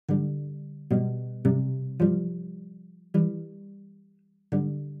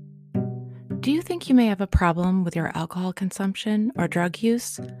Do you think you may have a problem with your alcohol consumption or drug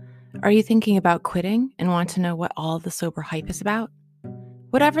use? Are you thinking about quitting and want to know what all the sober hype is about?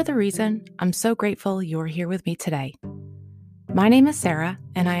 Whatever the reason, I'm so grateful you're here with me today. My name is Sarah,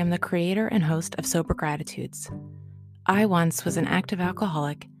 and I am the creator and host of Sober Gratitudes. I once was an active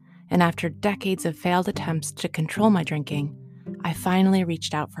alcoholic, and after decades of failed attempts to control my drinking, I finally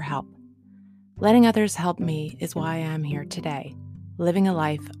reached out for help. Letting others help me is why I am here today, living a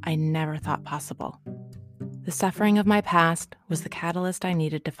life I never thought possible. The suffering of my past was the catalyst I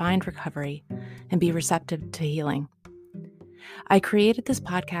needed to find recovery and be receptive to healing. I created this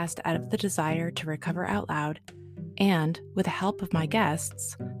podcast out of the desire to recover out loud and, with the help of my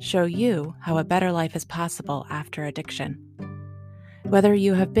guests, show you how a better life is possible after addiction. Whether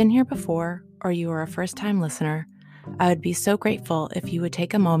you have been here before or you are a first-time listener, I would be so grateful if you would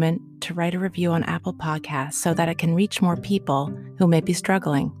take a moment to write a review on Apple Podcasts so that it can reach more people who may be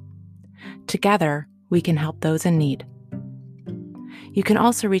struggling. Together, we can help those in need. You can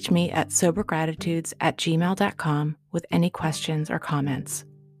also reach me at sobergratitudes@gmail.com with any questions or comments.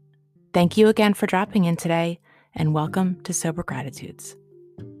 Thank you again for dropping in today, and welcome to Sober Gratitudes.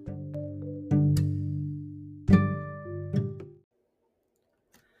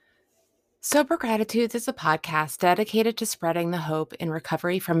 Sober Gratitudes is a podcast dedicated to spreading the hope in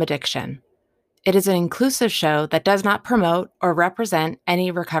recovery from addiction. It is an inclusive show that does not promote or represent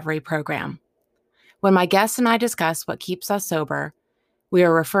any recovery program. When my guests and I discuss what keeps us sober, we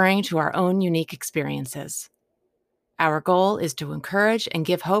are referring to our own unique experiences. Our goal is to encourage and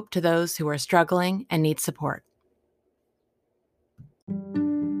give hope to those who are struggling and need support.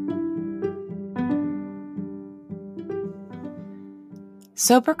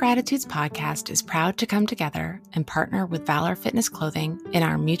 Sober Gratitudes podcast is proud to come together and partner with Valor Fitness Clothing in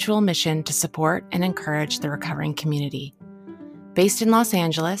our mutual mission to support and encourage the recovering community. Based in Los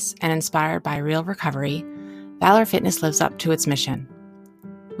Angeles and inspired by real recovery, Valor Fitness lives up to its mission.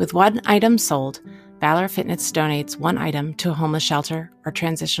 With one item sold, Valor Fitness donates one item to a homeless shelter or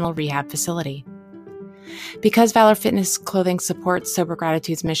transitional rehab facility. Because Valor Fitness Clothing supports Sober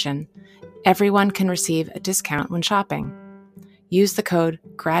Gratitude's mission, everyone can receive a discount when shopping. Use the code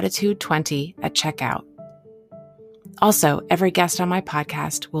GRATITUDE20 at checkout. Also, every guest on my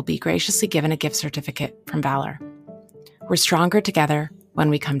podcast will be graciously given a gift certificate from Valor. We're stronger together when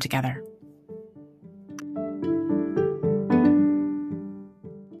we come together.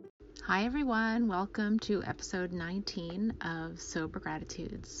 Hi, everyone. Welcome to episode 19 of Sober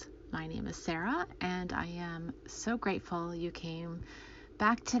Gratitudes. My name is Sarah, and I am so grateful you came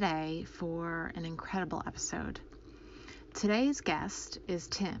back today for an incredible episode. Today's guest is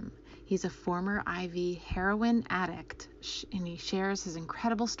Tim. He's a former IV heroin addict, and he shares his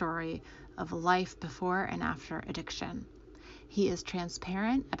incredible story of life before and after addiction. He is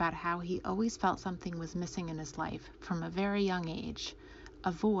transparent about how he always felt something was missing in his life from a very young age,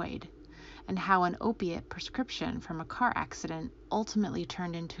 a void, and how an opiate prescription from a car accident ultimately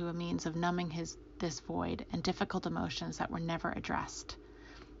turned into a means of numbing this void and difficult emotions that were never addressed.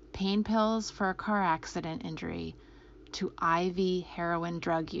 Pain pills for a car accident injury to IV heroin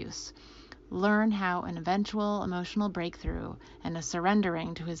drug use. Learn how an eventual emotional breakthrough and a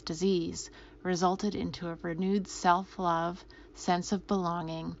surrendering to his disease resulted into a renewed self-love, sense of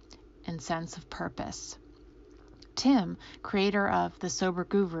belonging, and sense of purpose. Tim, creator of The Sober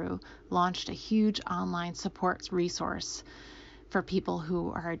Guru, launched a huge online support resource for people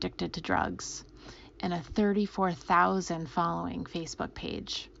who are addicted to drugs and a 34,000 following Facebook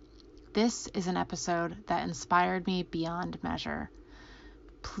page. This is an episode that inspired me beyond measure.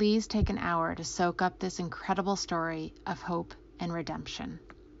 Please take an hour to soak up this incredible story of hope and redemption.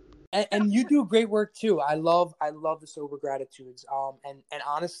 And you do great work too. I love the Sober Gratitudes. And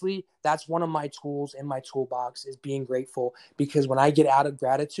honestly, that's one of my tools in my toolbox is being grateful, because when I get out of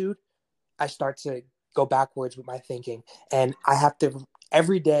gratitude, I start to go backwards with my thinking, and I have to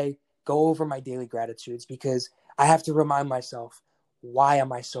every day go over my daily gratitudes, because I have to remind myself, why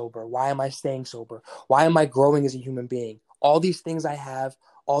am I sober? Why am I staying sober? Why am I growing as a human being? All these things I have,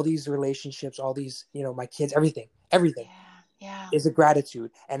 all these relationships, all these, my kids, everything is a gratitude.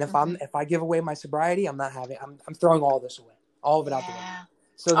 And if I give away my sobriety, I'm throwing all this away, all of it out the window.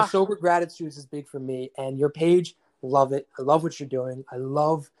 So the Sober Gratitudes is big for me, and your page, love it. I love what you're doing. I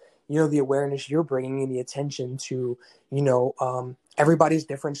love, the awareness you're bringing and the attention to, everybody's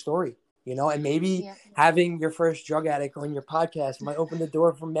different story. and maybe Yeah. having your first drug addict on your podcast might open the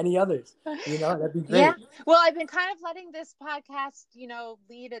door for many others. That'd be Yeah. great. Well, I've been kind of letting this podcast,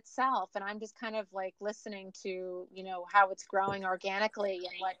 lead itself. And I'm just kind of like listening to, how it's growing organically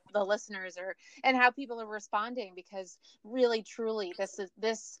and what the listeners are and how people are responding, because really, truly,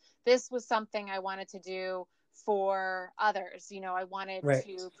 this was something I wanted to do for others. I wanted Right.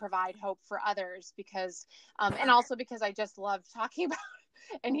 to provide hope for others because, and also because I just love talking about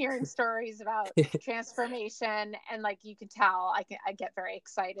and hearing stories about transformation. And like you can tell, I get very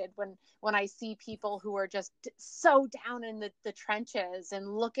excited when I see people who are just so down in the trenches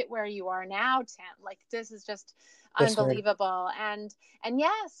and look at where you are now, Tim. Like, this is just Yes, ma'am. unbelievable. And yeah,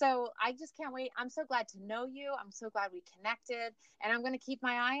 so I just can't wait. I'm so glad to know you. I'm so glad we connected, and I'm going to keep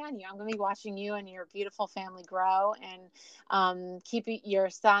my eye on you. I'm going to be watching you and your beautiful family grow, and keep your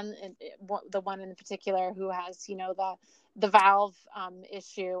son, the one in particular who has, the valve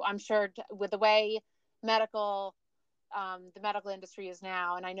issue. I'm sure with the way the medical industry is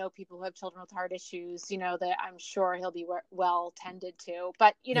now, and I know people who have children with heart issues, that I'm sure he'll be well tended to.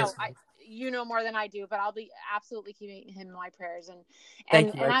 But Yes, ma'am. you know more than I do, but I'll be absolutely keeping him in my prayers.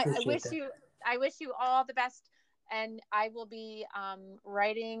 Thank you. I I appreciate that. I wish you all the best. And I will be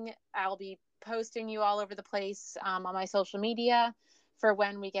writing. I'll be posting you all over the place on my social media for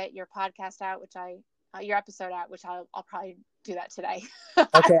when we get your podcast out, your episode out, which I'll probably do that today.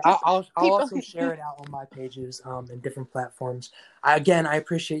 Okay, I'll People, also share it out on my pages and different platforms. I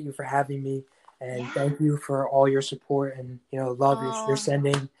appreciate you for having me, and yeah. thank you for all your support and love you're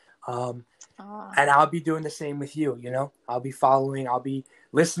sending. And I'll be doing the same with you. I'll be following. I'll be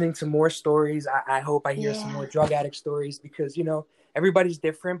listening to more stories. I hope I hear some more drug addict stories because everybody's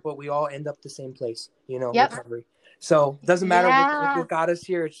different, but we all end up the same place. Yep. Recovery. So it doesn't matter what got us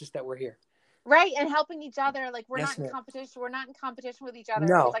here. It's just that we're here. Right, and helping each other. Like, we're Yes, not in ma'am. competition. We're not in competition with each other.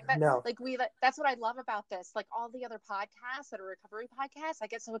 No, Like that. no. Like that's what I love about this. Like, all the other podcasts that are recovery podcasts, I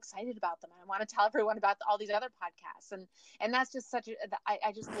get so excited about them. I want to tell everyone about all these other podcasts, and that's just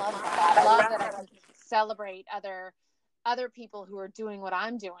I just love that. I love that I can celebrate other people who are doing what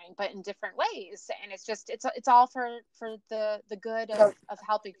I'm doing, but in different ways. And it's all for the good of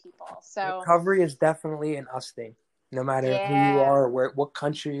helping people. So recovery is definitely an us thing. No matter who you are or what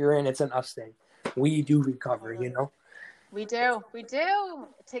country you're in, it's an us thing. We do recover, We do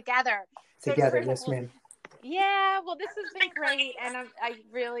together. So Together, terrific. yes, ma'am. Yeah, well, this has been great, and I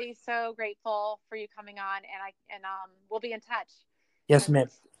really so grateful for you coming on, and we'll be in touch. Yes, ma'am.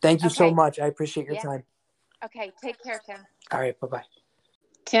 Thank you so Okay. much. I appreciate your time. Okay, take care, Tim. All right, bye-bye.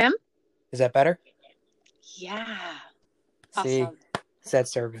 Tim? Is that better? Yeah. See, Awesome. said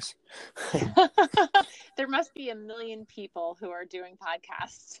service. There must be a million people who are doing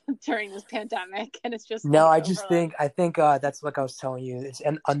podcasts during this pandemic, and it's just No, I think that's like I was telling you. It's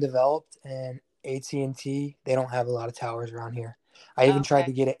undeveloped, and AT&T, they don't have a lot of towers around here. I even tried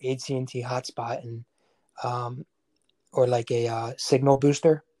to get an AT&T hotspot and or like a signal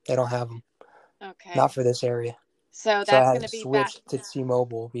booster. They don't have them. Okay. Not for this area. So I had to switch to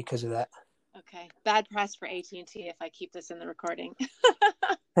T-Mobile because of that. Okay. Bad press for AT&T if I keep this in the recording.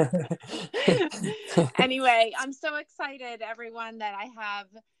 Anyway, I'm so excited, everyone, that I have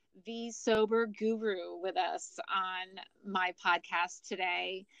the Sober Guru with us on my podcast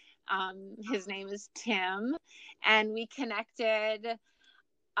today. His name is Tim, and we connected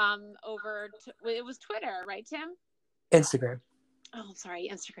it was Twitter, right, Tim? Instagram. Oh, sorry,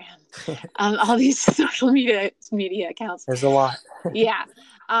 Instagram. All these social media accounts. There's a lot. Yeah.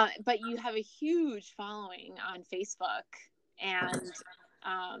 But you have a huge following on Facebook, and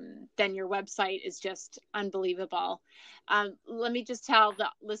then your website is just unbelievable. Let me just tell the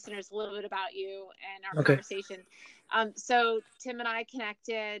listeners a little bit about you and our conversation. So Tim and I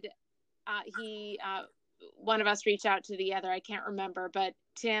connected. One of us reached out to the other. I can't remember, but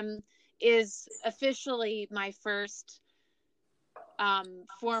Tim is officially my first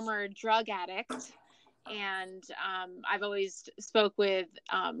former drug addict, and I've always spoke with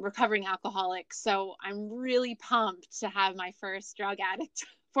recovering alcoholics, so I'm really pumped to have my first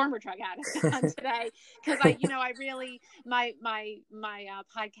former drug addict on today, because I really my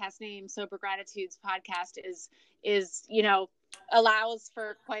podcast name, Sober Gratitudes Podcast, is allows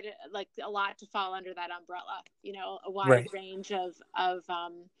for quite a lot to fall under that umbrella, a wide range of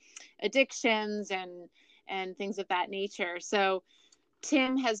addictions and things of that nature. So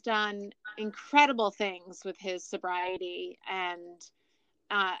Tim has done incredible things with his sobriety, and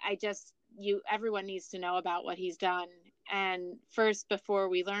everyone needs to know about what he's done. And first, before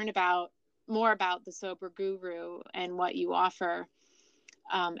we learn more about the Sober Guru and what you offer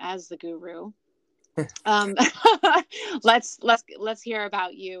as the guru, Um, let's hear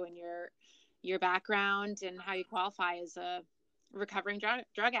about you and your background and how you qualify as a recovering drug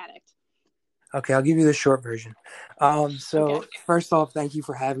addict. Okay, I'll give you the short version. Okay. So first off, thank you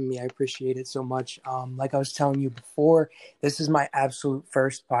for having me. I appreciate it so much. Like I was telling you before, this is my absolute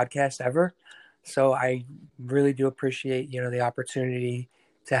first podcast ever. So I really do appreciate, the opportunity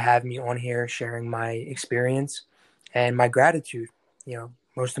to have me on here sharing my experience and my gratitude,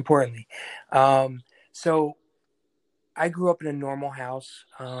 most importantly. So I grew up in a normal house.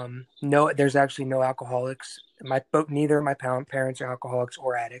 No, there's actually no alcoholics. But neither of my parents are alcoholics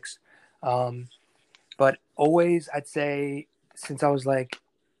or addicts. Um, but always, I'd say, since I was like,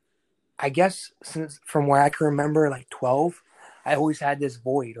 I guess since from where I can remember, like 12, I always had this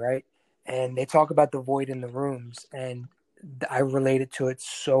void, right? And they talk about the void in the rooms, and I related to it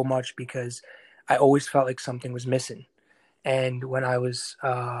so much because I always felt like something was missing. And when I was,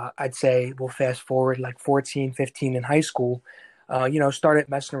 I'd say, we'll fast forward like 14, 15 in high school, started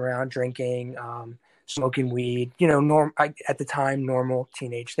messing around, drinking, smoking weed, at the time, normal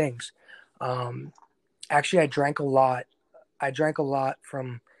teenage things. Um, Actually, I drank a lot. I drank a lot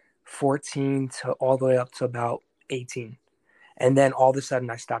from 14 to all the way up to about 18. And then all of a sudden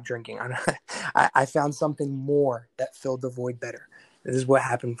I stopped drinking. I found something more that filled the void better. This is what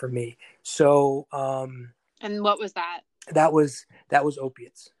happened for me. So And what was that? that was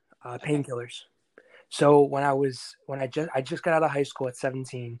opiates, Okay. painkillers. So when I just got out of high school at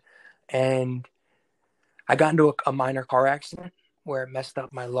 17, and I got into a minor car accident where it messed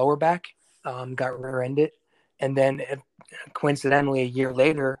up my lower back, got rear-ended, and then coincidentally a year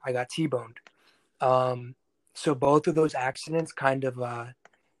later I got T-boned. Um, so both of those accidents kind of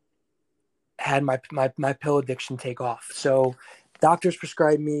had my pill addiction take off. So doctors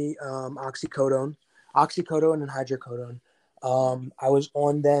prescribed me oxycodone and hydrocodone. I was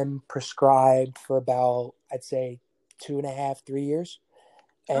on them prescribed for about, I'd say, 2.5, 3 years.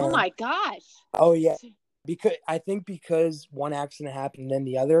 Oh And my gosh. oh yeah, because one accident happened and then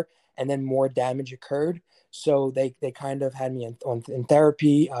the other, and then more damage occurred. So they kind of had me in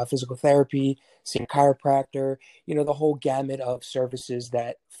therapy, physical therapy, seeing a chiropractor, the whole gamut of services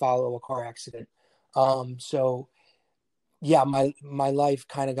that follow a car accident. So yeah, my life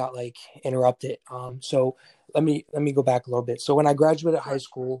kind of got like interrupted. So let me go back a little bit. So when I graduated high Sure.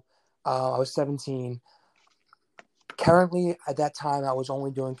 school, I was 17. Currently, at that time, I was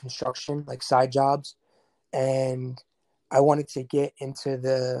only doing construction, like side jobs, and I wanted to get into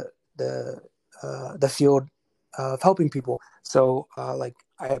the field of helping people. So like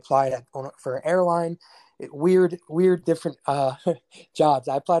I applied for an airline. Weird, different jobs.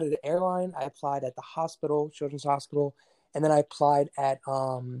 I applied at the airline. I applied at the hospital, Children's Hospital, and then I applied at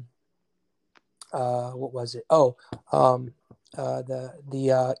what was it? Oh, um,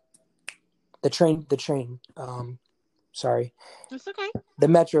 the train. Sorry, It's okay. the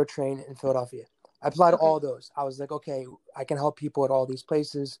metro train in Philadelphia. I applied to Okay. all those. I was like, okay, I can help people at all these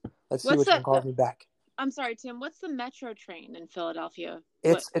places. Let's see What's which one the calls me back. I'm sorry, Tim. What's the metro train in Philadelphia?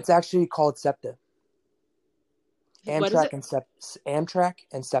 It's actually called SEPTA, What is it? Amtrak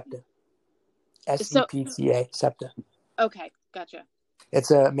and SEPTA, So SEPTA, SEPTA. okay, gotcha.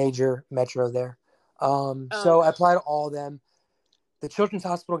 It's a major metro there. Oh, So I okay. applied to all of them. The Children's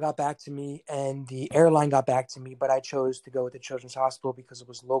Hospital got back to me, and the airline got back to me, but I chose to go with the Children's Hospital because it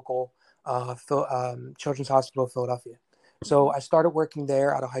was local, Children's Hospital of Philadelphia. So Hmm. I started working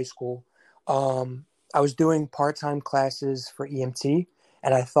there out of high school. I was doing part-time classes for EMT,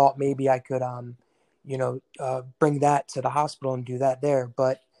 and I thought maybe I could, bring that to the hospital and do that there.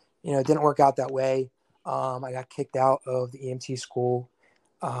 But, it didn't work out that way. I got kicked out of the EMT school.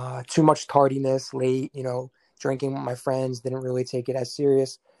 Too much tardiness, late, drinking with my friends, didn't really take it as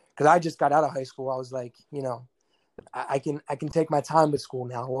serious because I just got out of high school. I was like, I can take my time with school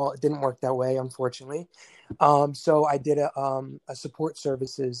now. Well, it didn't work that way, unfortunately. So I did a support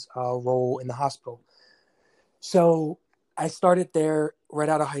services role in the hospital. So I started there right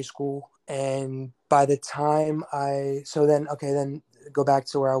out of high school, and by the time then go back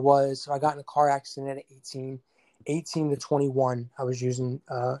to where I was. So I got in a car accident at 18 to 21. I was using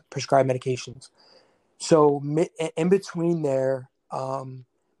prescribed medications. So in between there,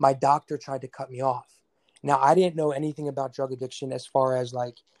 my doctor tried to cut me off. Now I didn't know anything about drug addiction as far as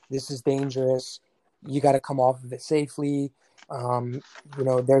like this is dangerous. You got to come off of it safely. Um,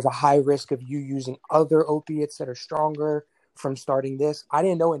 there's a high risk of you using other opiates that are stronger from starting this. I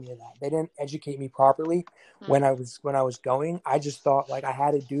didn't know any of that. They didn't educate me properly Hmm. when I was going. I just thought like I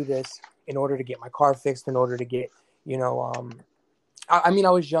had to do this in order to get my car fixed, in order to get I mean, I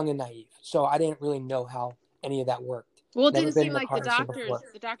was young and naive, so I didn't really know how any of that worked. Well, it Never didn't been seem in a like the car accident doctors before.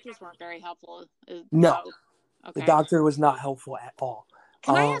 the doctors weren't very helpful. No, No. the Okay. doctor was not helpful at all.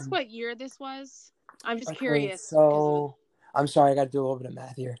 Can I ask what year this was? I'm just Okay, curious because of so I'm sorry, I got to do a little bit of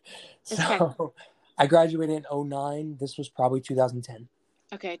math here. it's okay. So I graduated in '09. This was probably 2010.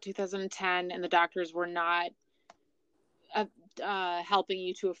 Okay, 2010, and the doctors were not helping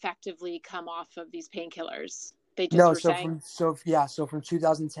you to effectively come off of these painkillers. They just No, were saying, so from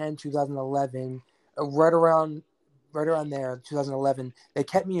 2010, 2011, right around there, 2011, they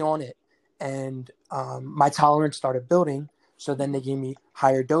kept me on it, and my tolerance started building. So then they gave me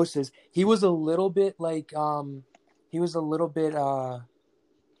higher doses. He was a little bit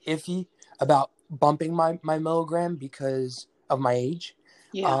iffy about bumping my milligram because of my age.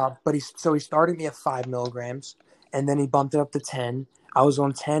 yeah. But he started me at 5 milligrams, and then he bumped it up to 10. I was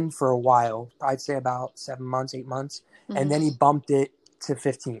on 10 for a while. I'd say about 7 months, 8 months, and then he bumped it to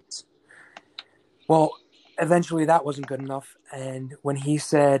 15s. Well, eventually that wasn't good enough, and when he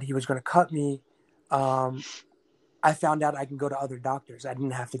said he was going to cut me, I found out I can go to other doctors. I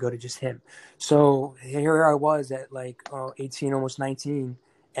didn't have to go to just him. So here I was at 18, almost 19,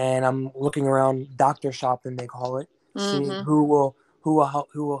 and I'm looking around doctor shopping, they call it, seeing who will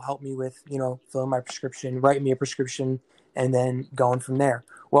help me with, filling my prescription, writing me a prescription, and then going from there.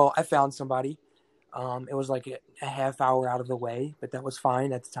 Well, I found somebody. It was like a half hour out of the way, but that was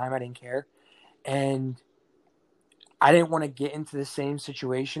fine at the time. I didn't care, and I didn't want to get into the same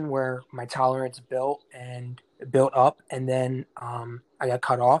situation where my tolerance built up, and then I got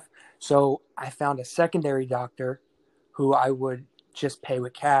cut off. So I found a secondary doctor who I would just pay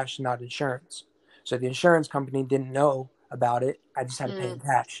with cash, not insurance. So the insurance company didn't know about it. I just had to pay in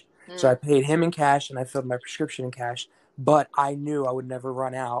cash. So I paid him in cash, and I filled my prescription in cash. But I knew I would never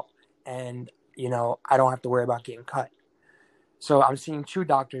run out, and I don't have to worry about getting cut. So I'm seeing two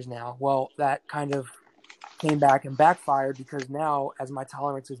doctors now. Well, that kind of came back and backfired because now, as my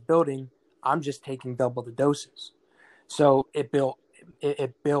tolerance is building, I'm just taking double the doses. So it built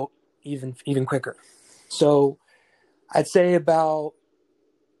even quicker. So I'd say about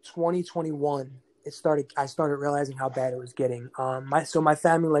 2021, I started realizing how bad it was getting. My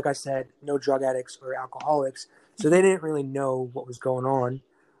family, like I said, no drug addicts or alcoholics, so they didn't really know what was going on.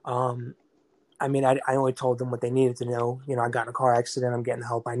 I mean, I only told them what they needed to know. I got in a car accident. I'm getting the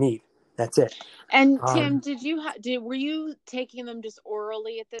help I need. That's it. And Tim, were you taking them just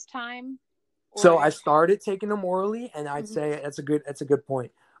orally at this time? So Or I started taking them orally, and I'd say that's a good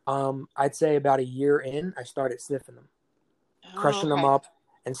point. I'd say about a year in, I started sniffing them, crushing them okay. up,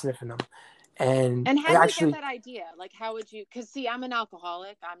 and sniffing them. And And how I do you get actually, that idea? Like, how would you? Because see, I'm an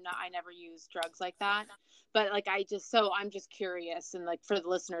alcoholic. I never use drugs like that. But like, I'm just curious, and like for the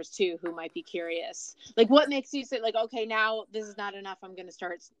listeners too, who might be curious, like, what makes you say, like, okay, now this is not enough. I'm going to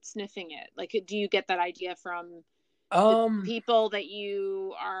start sniffing it. Like, do you get that idea from the people that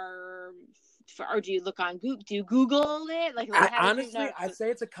you are, or do you look on Google? Do you Google it? Like, how did you honestly, know? I'd say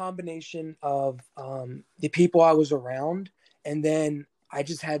it's a combination of the people I was around, and then I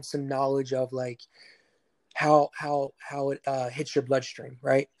just had some knowledge of like how it hits your bloodstream,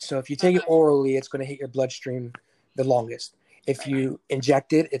 right? So if you take it orally, it's going to hit your bloodstream the longest. If you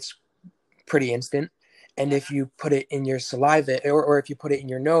inject it, it's pretty instant. And if you put it in your saliva or if you put it in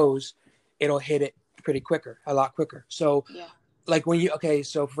your nose, it'll hit it a lot quicker. So like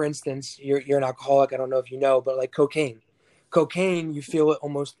so for instance, you're an alcoholic. I don't know if you know, but like cocaine, you feel it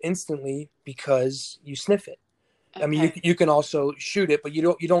almost instantly because you sniff it. I mean, you can also shoot it, but you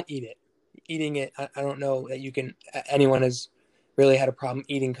don't eat it. Eating it, I don't know that anyone has really had a problem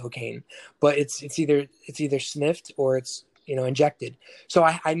eating cocaine, but it's either sniffed or it's injected. So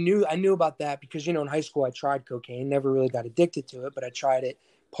I knew about that because in high school I tried cocaine, never really got addicted to it, but I tried it,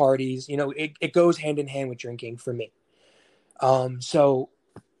 parties. It goes hand in hand with drinking for me. So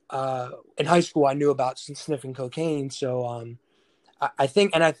in high school I knew about sniffing cocaine, so I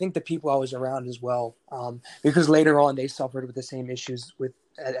think the people I was around as well, because later on they suffered with the same issues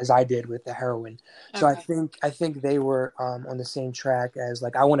as I did with the heroin. So I think they were on the same track as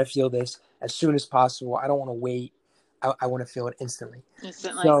like, I want to feel this as soon as possible. I don't want to wait. I want to feel it instantly.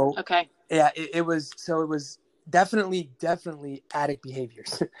 So yeah, it was definitely addict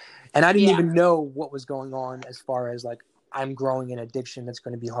behaviors, and I didn't even know what was going on as far as like I'm growing an addiction that's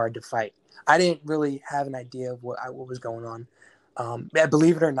going to be hard to fight. I didn't really have an idea of what was going on.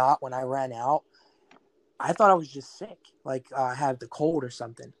 Believe it or not, when I ran out, I thought I was just sick, like I had the cold or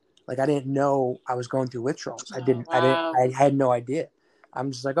something. Like I didn't know I was going through withdrawals. I had no idea.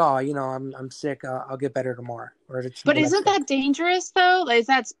 I'm just like, I'm sick. I'll get better tomorrow. But isn't that dangerous though? Like,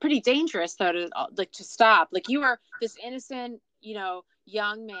 that's pretty dangerous though to stop. Like, you are this innocent,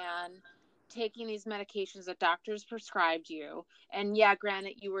 young man taking these medications that doctors prescribed you, and yeah,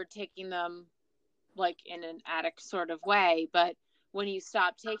 granted, you were taking them like in an addict sort of way, but when you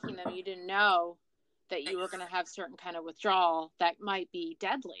stopped taking them, you didn't know that you were going to have certain kind of withdrawal that might be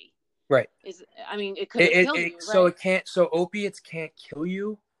deadly. Right. I mean, it could have killed you, So right? it can't. So opiates can't kill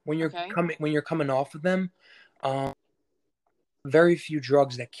you when you're Okay. coming off of them. Very few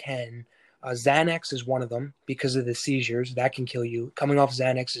drugs that can. Xanax is one of them because of the seizures that can kill you. Coming off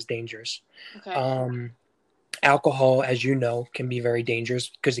Xanax is dangerous. Okay. Alcohol, as you know, can be very dangerous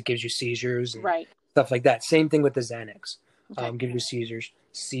because it gives you seizures and Right. stuff like that. Same thing with the Xanax. Okay. Gives you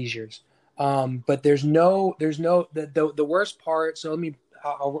seizures. But there's no the worst part. So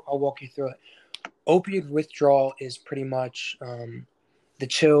I'll walk you through it. Opiate withdrawal is pretty much the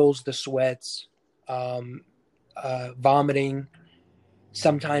chills, the sweats, vomiting.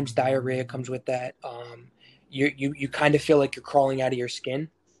 Sometimes diarrhea comes with that. You kind of feel like you're crawling out of your skin.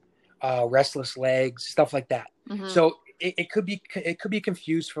 Restless legs, stuff like that. Mm-hmm. So it could be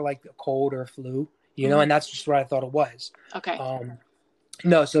confused for like a cold or a flu, Mm-hmm. and that's just what I thought it was. Okay.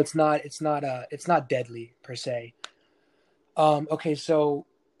 No, so it's not deadly per se. Okay, so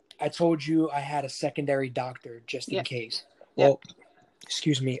I told you I had a secondary doctor just in case. Well,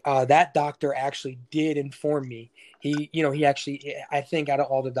 excuse me. That doctor actually did inform me. He actually, I think out of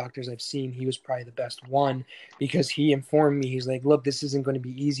all the doctors I've seen, he was probably the best one because he informed me. He's like, look, this isn't going to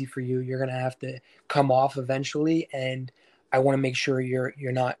be easy for you. You're going to have to come off eventually. And I want to make sure you're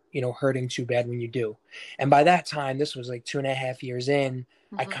not, hurting too bad when you do. And by that time, this was like 2.5 years in,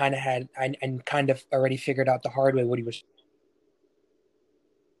 I kind of already figured out the hard way what he was.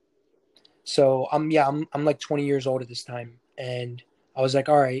 So I'm like 20 years old at this time. And I was like,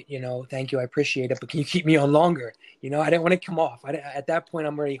 all right, thank you. I appreciate it. But can you keep me on longer? I didn't want to come off. At that point,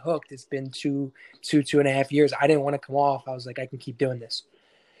 I'm already hooked. It's been 2.5 years. I didn't want to come off. I was like, I can keep doing this.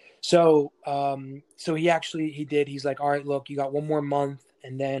 So he did. He's like, all right, look, you got one more month.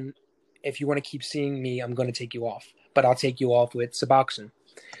 And then if you want to keep seeing me, I'm going to take you off. But I'll take you off with Suboxone.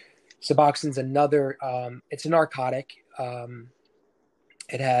 Suboxone's another, it's a narcotic.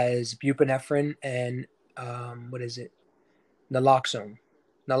 It has buprenorphine and what is it? Naloxone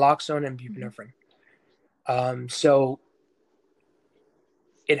and buprenorphine. So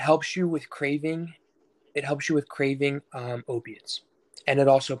it helps you with craving. It helps you with craving opiates, and it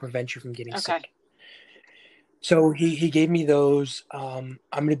also prevents you from getting sick. So he gave me those. I'm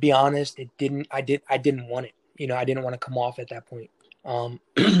going to be honest. I didn't want it. I didn't want to come off at that point.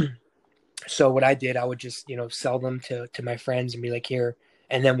 So what I did, I would just, sell them to my friends and be like, here.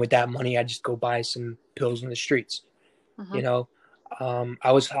 And then with that money, I just go buy some pills in the streets. I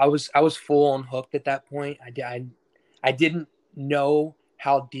was full on hooked at that point. I didn't know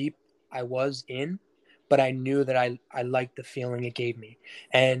how deep I was in, but I knew that I liked the feeling it gave me.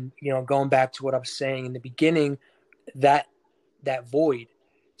 And, going back to what I was saying in the beginning, that void.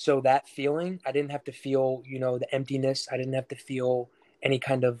 So that feeling, I didn't have to feel, the emptiness. I didn't have to feel any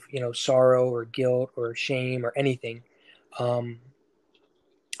kind of, sorrow or guilt or shame or anything.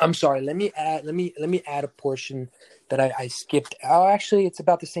 I'm sorry. Let me add a portion that I skipped. Oh, actually, it's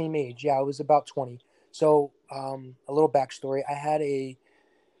about the same age. Yeah, I was about 20. So, a little backstory. I had a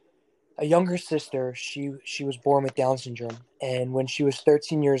younger sister. She was born with Down syndrome, and when she was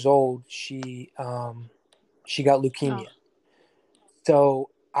 13 years old, she got leukemia. So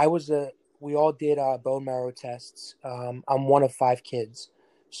we all did bone marrow tests. I'm one of 5 kids.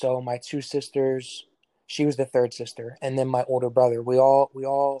 So my 2 sisters. She was the third sister, and then my older brother. We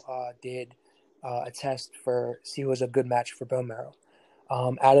all did a test for see who was a good match for bone marrow.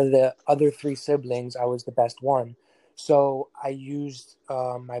 Out of the other 3 siblings, I was the best one. So I used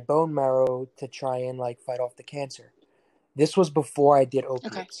my bone marrow to try and fight off the cancer. This was before I did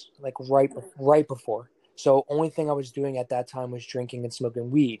opiates, right before. So only thing I was doing at that time was drinking and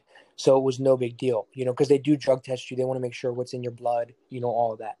smoking weed. So it was no big deal, because they do drug test you. They want to make sure what's in your blood,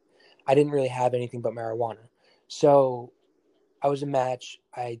 all of that. I didn't really have anything but marijuana. So I was a match.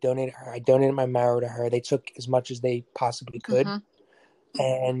 I donated my marrow to her. They took as much as they possibly could.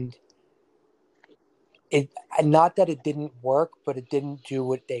 And not that it didn't work, but it didn't do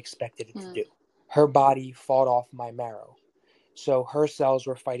what they expected it to do. Her body fought off my marrow. So her cells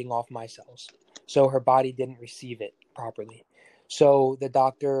were fighting off my cells. So her body didn't receive it properly. So the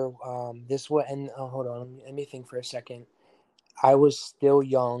doctor, hold on, let me think for a second. I was still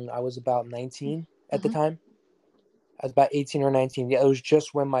young. I was about 19 at the time. I was about 18 or 19. Yeah, it was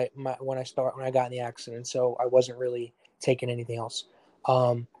just when when I got in the accident. So I wasn't really taking anything else.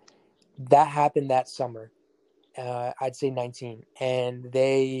 That happened that summer. I'd say 19, and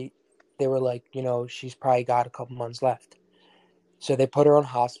they were like, she's probably got a couple months left. So they put her on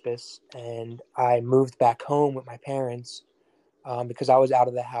hospice, and I moved back home with my parents because I was out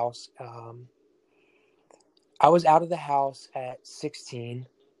of the house. I was out of the house at 16.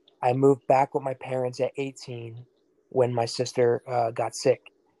 I moved back with my parents at 18 when my sister got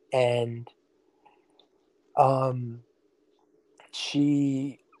sick. And um,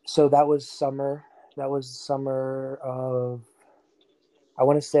 so that was summer. That was summer of, I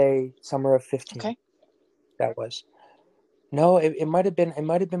want to say summer of 15. Okay. That was. No, it might have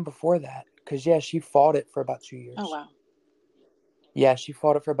been before that. Because, yeah, she fought it for about 2 years. Oh, wow. Yeah, she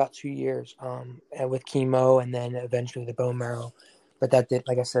fought it for about 2 years, and with chemo and then eventually the bone marrow, but that did,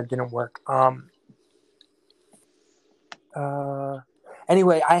 like I said, didn't work.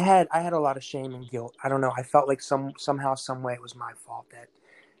 Anyway, I had a lot of shame and guilt. I don't know. I felt like somehow, some way, it was my fault that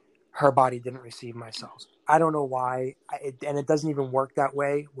her body didn't receive my cells. I don't know why, and it doesn't even work that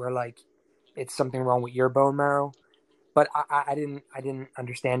way. Where like it's something wrong with your bone marrow, but I didn't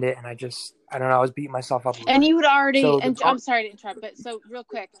understand it, and I don't know. I was beating myself up a little And bit. you had already, So and I'm sorry to interrupt, but so real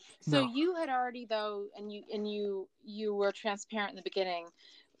quick, so No. you had already though, and you were transparent in the beginning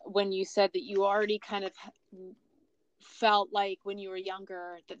when you said that you already kind of felt like when you were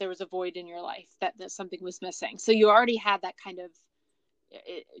younger that there was a void in your life, that something was missing. So you already had that kind of,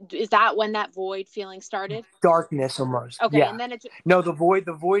 is that when that void feeling started? Darkness almost. Okay, Yeah. and then No, the void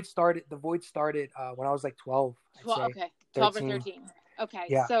started when I was like 12, I'd 12, say. okay, 12 13. or 13. Okay,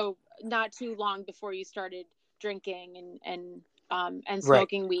 Yeah. so not too long before you started drinking and Right.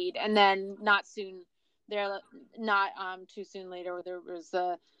 smoking weed, and then not too soon later, there was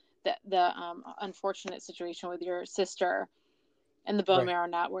the unfortunate situation with your sister and the bone Right. marrow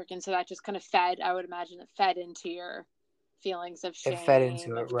not working. So that just kind of I would imagine it fed into your feelings of shame, It fed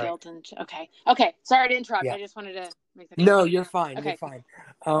into it, of right. guilt, and okay. Sorry to interrupt. Yeah. I just wanted to make that. No, you're fine. Okay. You're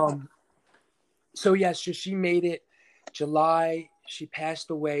fine. So yeah, so she made it July. She passed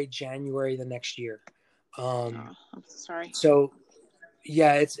away January the next year. I'm sorry. So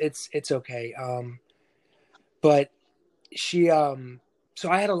yeah, it's okay. But she so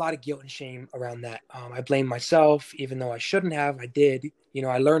I had a lot of guilt and shame around that. I blamed myself, even though I shouldn't have. I did. You know,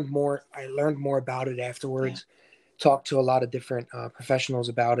 I learned more about it afterwards. Yeah. Talked to a lot of different professionals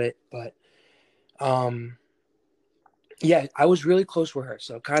about it, but yeah, I was really close with her,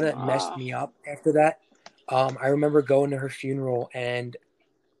 so it kind of messed me up after that. I remember going to her funeral, and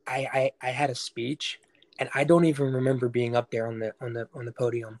I had a speech, and I don't even remember being up there on the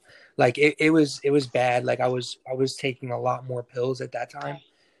podium. Like it was bad. Like I was taking a lot more pills at that time.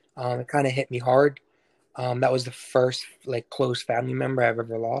 It kind of hit me hard. That was the first like close family member I've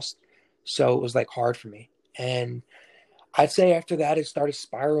ever lost, so it was like hard for me. And I'd say after that it started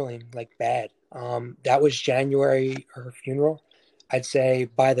spiraling like bad. That was January, her funeral. I'd say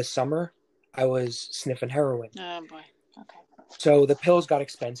by the summer I was sniffing heroin. Oh boy. Okay. So the pills got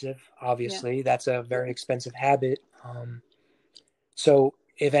expensive, obviously. Yeah. That's a very expensive habit. So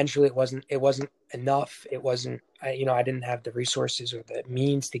eventually it wasn't enough. It wasn't, I didn't have the resources or the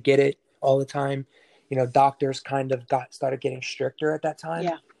means to get it all the time. Doctors kind of started getting stricter at that time.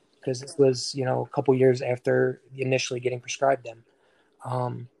 Yeah. Because this was, a couple years after initially getting prescribed them.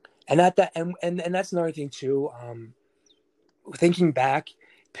 And that's another thing too. Thinking back,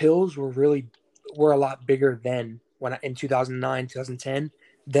 pills were a lot bigger then in 2009, 2010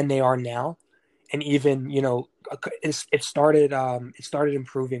 than they are now. And even, it started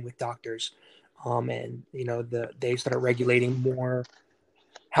improving with doctors. And they started regulating more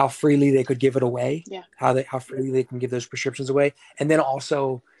how freely they could give it away. Yeah. How freely they can give those prescriptions away. And then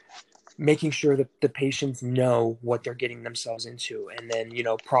also making sure that the patients know what they're getting themselves into, and then,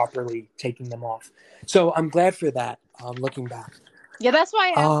 properly taking them off. So I'm glad for that, looking back. Yeah, that's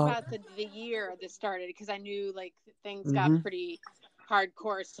why I asked about the year this started, because I knew like things got pretty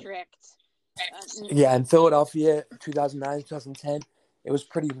hardcore strict. Yeah, in Philadelphia, 2009, 2010, it was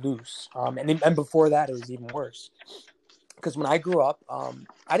pretty loose. And before that, it was even worse. Because when I grew up,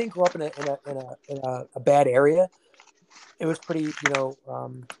 I didn't grow up in a bad area. It was pretty,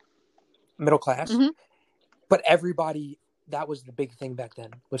 middle class. Mm-hmm. But everybody, that was the big thing back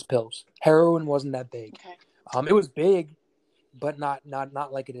then, was pills. Heroin wasn't that big. Okay. It was big, but not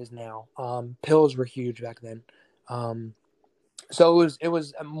like it is now. Pills were huge back then. So it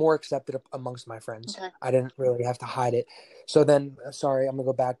was more accepted amongst my friends. Okay. I didn't really have to hide it. So then, sorry, I'm gonna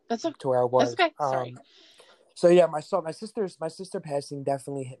go back to where I was. That's okay. Sorry. So yeah, my sister passing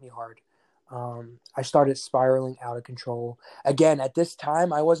definitely hit me hard. I started spiraling out of control. Again, at this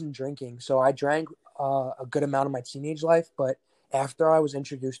time, I wasn't drinking, so I drank a good amount of my teenage life. But after I was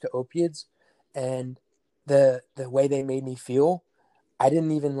introduced to opiates and the way they made me feel, I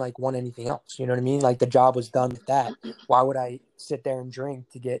didn't even like want anything else. You know what I mean? Like the job was done with that. Why would I sit there and drink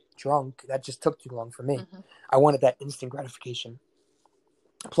to get drunk? That just took too long for me. Mm-hmm. I wanted that instant gratification.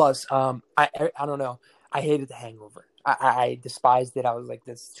 Plus, I don't know. I hated the hangover. I despised it. I was like,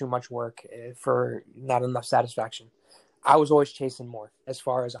 "That's too much work for not enough satisfaction." I was always chasing more as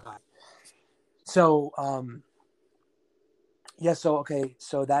far as I. So, yeah. So okay.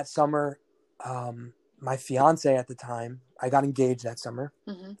 So that summer, my fiance at the time, I got engaged that summer.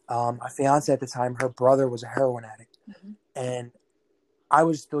 My fiance at the time, her brother was a heroin addict, and I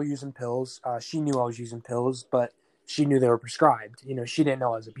was still using pills. She knew I was using pills, but she knew they were prescribed. You know, she didn't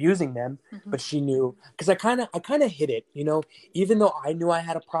know I was abusing them, but she knew because I kind of hid it. You know, even though I knew I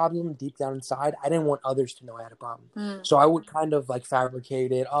had a problem deep down inside, I didn't want others to know I had a problem. So I would kind of like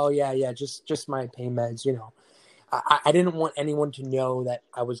fabricate it. Oh yeah, just my pain meds. You know, I didn't want anyone to know that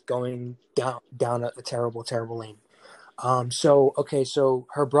I was going down a terrible lane. So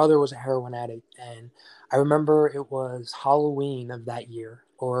her brother was a heroin addict, and I remember it was Halloween of that year,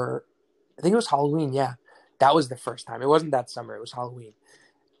 or I think it was Halloween. Yeah, that was the first time. It wasn't that summer. It was Halloween.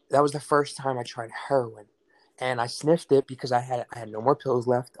 That was the first time I tried heroin, and I sniffed it because I had no more pills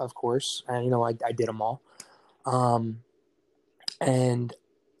left. Of course, and I did them all. And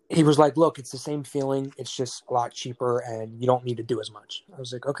he was like, "Look, it's the same feeling. It's just a lot cheaper, and you don't need to do as much." I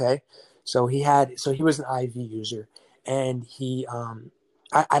was like, "Okay." So he was an IV user, and he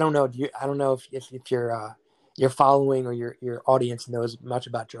I don't know. I don't know if your following or your audience knows much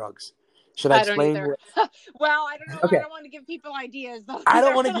about drugs. Should I I don't explain? either. Well, I don't know. Okay. I don't want to give people ideas though. I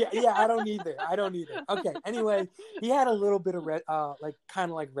don't want to get. Yeah, I don't either. Okay. Anyway, he had a little bit of like kind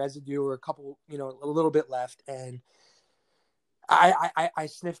of like residue or a couple, a little bit left, and I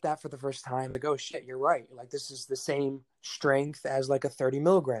sniffed that for the first time. Like, oh shit, you're right. Like this is the same strength as like a 30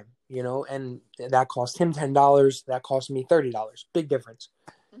 milligram, and that cost him $10. That cost me $30. Big difference.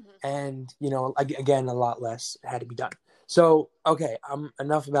 And, again, a lot less had to be done. So, okay,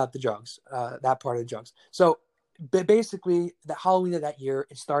 enough about the drugs, that part of the drugs. So basically the Halloween of that year,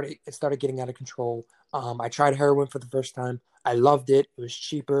 it started getting out of control. I tried heroin for the first time. I loved it. It was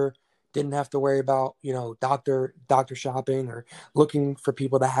cheaper. Didn't have to worry about, doctor shopping or looking for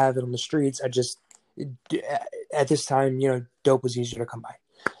people that have it on the streets. At this time, dope was easier to come by.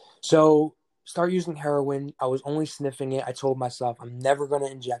 So start using heroin. I was only sniffing it. I told myself I'm never going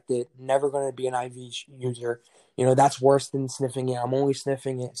to inject it, never going to be an IV user. That's worse than sniffing it. I'm only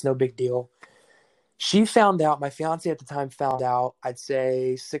sniffing it. It's no big deal. She found out, my fiance at the time found out, I'd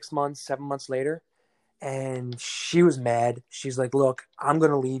say 6 months, 7 months later. And she was mad. She's like, look, I'm going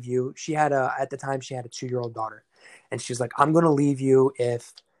to leave you. At the time, she had a 2-year-old daughter. And she's like, I'm going to leave you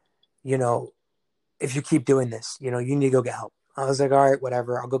if you keep doing this. You need to go get help. I was like, all right,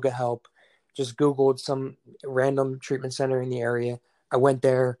 whatever. I'll go get help. Just Googled some random treatment center in the area. I went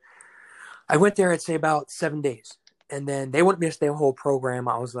there, I'd say about 7 days. And then they wanted me to stay a whole program.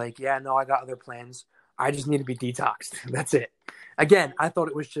 I was like, yeah, no, I got other plans. I just need to be detoxed. That's it. Again, I thought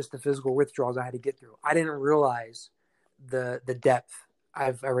it was just the physical withdrawals I had to get through. I didn't realize the depth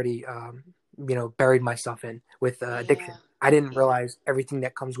I've already, buried myself in with addiction. I didn't realize everything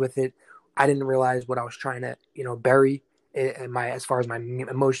that comes with it. I didn't realize what I was trying to, bury in as far as my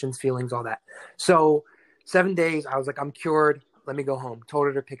emotions, feelings, all that. So 7 days, I was like, I'm cured. Let me go home. Told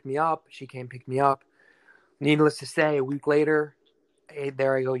her to pick me up. She came pick me up. Needless to say, a week later,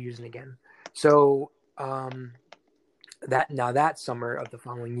 there I go using again. So that summer of the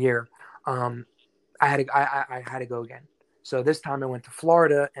following year, I had to go again. So this time I went to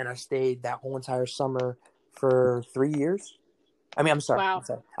Florida and I stayed that whole entire summer for 3 years. I mean, I'm sorry. Wow.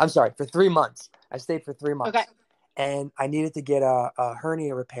 I'm sorry. For 3 months. I stayed for 3 months. Okay. And I needed to get a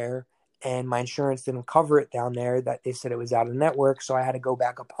hernia repair, and my insurance didn't cover it down there. That they said it was out of network, so I had to go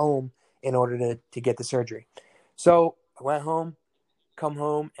back up home in order to get the surgery. So I went home, come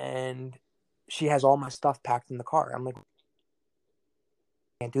home, and she has all my stuff packed in the car. I'm like, I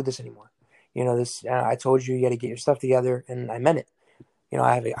can't do this anymore. I told you got to get your stuff together, and I meant it.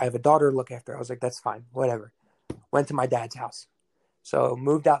 I have a daughter to look after. I was like, that's fine, whatever. Went to my dad's house. So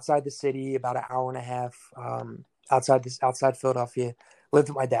moved outside the city, about an hour and a half outside Philadelphia. Lived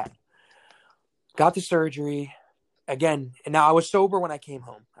with my dad. Got the surgery again. And now I was sober when I came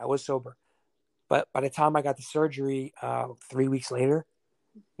home. I was sober, but by the time I got the surgery, 3 weeks later,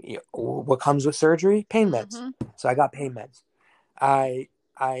 what comes with surgery? Pain meds. So I got pain meds. I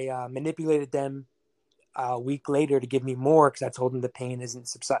manipulated them a week later to give me more because I told them the pain isn't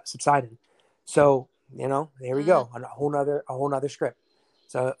subsiding. So there we go. A whole nother script.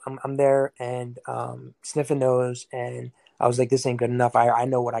 So I'm there and sniffing those, and I was like, this ain't good enough. I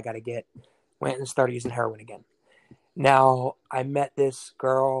know what I got to get. Went and started using heroin again. Now, I met this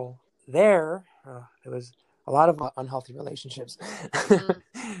girl there. It was a lot of unhealthy relationships. Mm.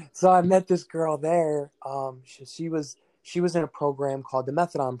 So I met this girl there. She was in a program called the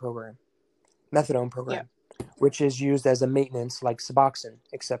methadone Yep. program, which is used as a maintenance like Suboxone,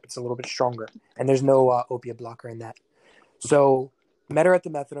 except it's a little bit stronger, and there's no opiate blocker in that. So met her at the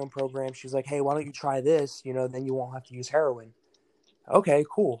methadone program. She's like, "Hey, why don't you try this? Then you won't have to use heroin." Okay,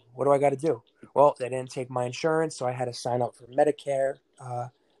 cool. What do I got to do? Well, they didn't take my insurance, so I had to sign up for Medicare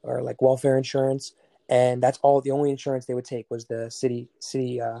or like welfare insurance, and that's all. The only insurance they would take was the city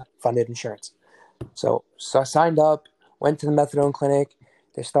funded insurance. So I signed up, went to the methadone clinic.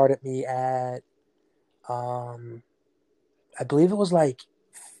 They started me at um, I believe it was like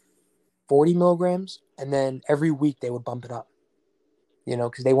 40 milligrams, and then every week they would bump it up.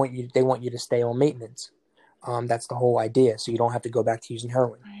 Because they want you to stay on maintenance. That's the whole idea, so you don't have to go back to using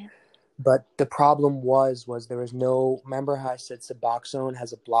heroin. Right. But the problem was there was no. Remember how I said Suboxone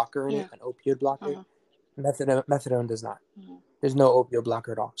has a blocker in it, an opioid blocker? Uh-huh. Methadone does not. Uh-huh. There's no opioid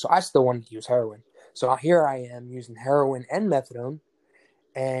blocker at all. So I still wanted to use heroin. So here I am using heroin and methadone,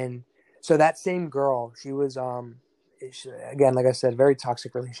 and so that same girl, she was again, like I said, very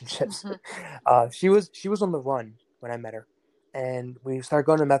toxic relationships. She was on the run when I met her, and we started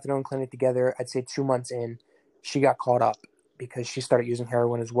going to methadone clinic together. I'd say 2 months in, she got caught up because she started using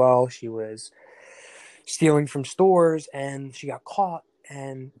heroin as well. She was stealing from stores, and she got caught,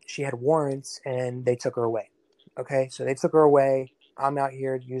 and she had warrants, and they took her away. Okay, so they took her away. I'm out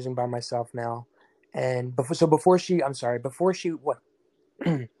here using by myself now, and before she, I'm sorry, before she what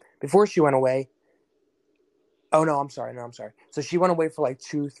before she went away. Oh no, I'm sorry. No, I'm sorry. So she went away for like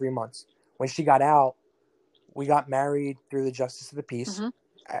 2-3 months. When she got out, we got married through the justice of the peace. Mm-hmm.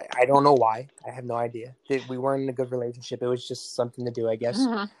 I don't know why. I have no idea. We weren't in a good relationship. It was just something to do, I guess.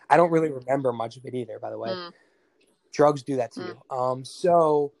 Mm-hmm. I don't really remember much of it either, by the way. Mm. Drugs do that to Mm. you.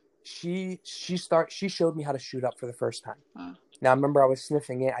 So she showed me how to shoot up for the first time. Now, I remember I was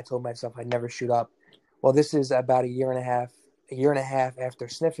sniffing it. I told myself I'd never shoot up. Well, this is about a year and a half after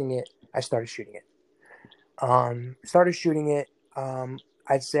sniffing it, I started shooting it.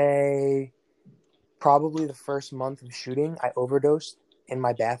 I'd say probably the first month of shooting, I overdosed in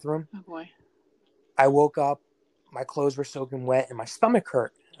my bathroom. Oh boy. I woke up, my clothes were soaking wet, and my stomach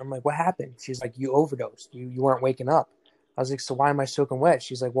hurt. I'm like, what happened? She's like, you overdosed. You weren't waking up. I was like, so why am I soaking wet?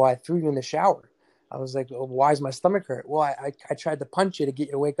 She's like, well, I threw you in the shower. I was like, well, why is my stomach hurt? Well, I tried to punch you to get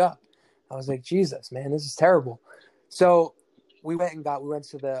you to wake up. I was like, Jesus, man, this is terrible. So we went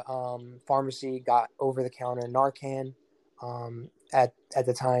to the pharmacy, got over the counter Narcan. At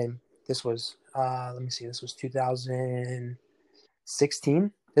the time, this was let me see, this was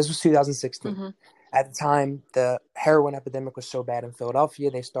 2016. This was 2016. Mm-hmm. At the time, the heroin epidemic was so bad in Philadelphia,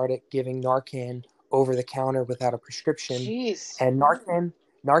 they started giving Narcan over the counter without a prescription. Jeez. And Narcan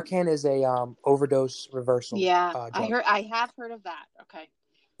is a overdose reversal. Yeah, drug. I have heard of that. Okay.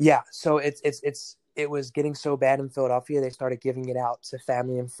 Yeah, so it was getting so bad in Philadelphia, they started giving it out to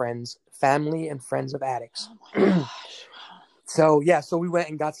family and friends of addicts. Oh my gosh. So we went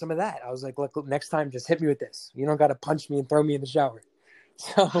and got some of that. I was like, look, next time, just hit me with this. You don't got to punch me and throw me in the shower.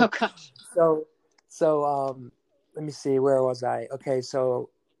 So, Oh gosh. Let me see, where was I? Okay, so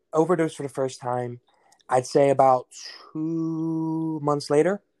overdose for the first time. I'd say about 2 months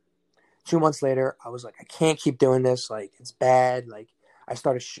later. 2 months later, I was like, I can't keep doing this. Like, it's bad. Like, I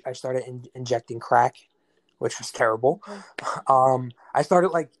started injecting crack, which was terrible. I started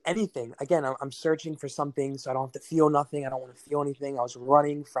like anything. Again, I'm searching for something so I don't have to feel nothing. I don't want to feel anything. I was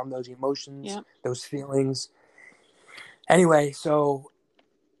running from those emotions, those feelings. Anyway, so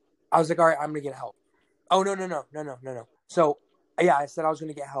I was like, all right, I'm going to get help. Oh, no. So, yeah, I said I was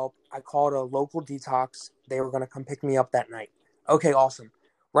going to get help. I called a local detox. They were going to come pick me up that night. Okay, awesome.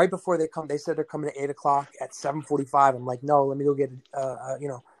 Right before they come, they said they're coming at 8 o'clock. At 7:45, I'm like, no, let me go get,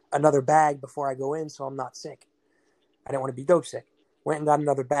 another bag before I go in so I'm not sick. I didn't want to be dope sick. Went and got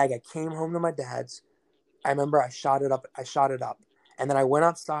another bag. I came home to my dad's. I remember I shot it up. And then I went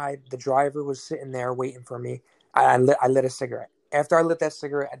outside. The driver was sitting there waiting for me. I lit a cigarette. After I lit that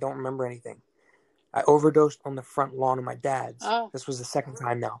cigarette, I don't remember anything. I overdosed on the front lawn of my dad's. Oh. This was the second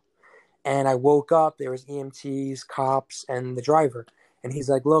time now. And I woke up. There was EMTs, cops, and the driver. And he's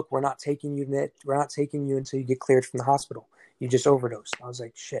like, look, we're not taking you until you get cleared from the hospital. You just overdosed. I was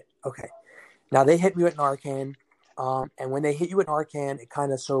like, shit, okay. Now, they hit me with Narcan. And when they hit you with Narcan, it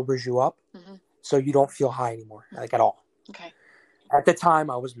kind of sobers you up. Mm-hmm. So you don't feel high anymore, like at all. Okay. At the time,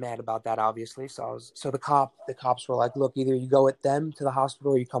 I was mad about that, obviously. So the cops were like, look, either you go with them to the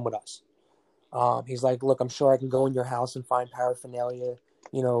hospital or you come with us. He's like, look, I'm sure I can go in your house and find paraphernalia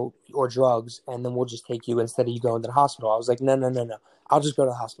or drugs, and then we'll just take you instead of you going to the hospital. I was like, no, no, no, no. I'll just go to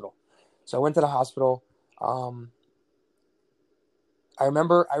the hospital. So I went to the hospital. I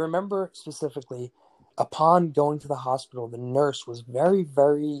remember specifically, upon going to the hospital, the nurse was very,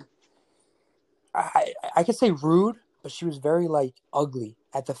 very, I could say rude, but she was very like ugly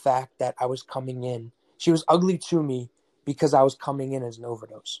at the fact that I was coming in. She was ugly to me because I was coming in as an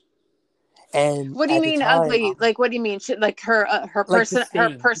overdose. And What do you at the mean time, ugly? Like, what do you mean? Like like the her stain, you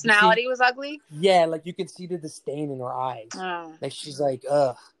can see, personality was ugly? yeah, like you can see the disdain in her eyes. Oh, Like she's like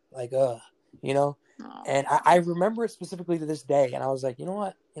you know. oh. And I remember it specifically to this day. And I was like, you know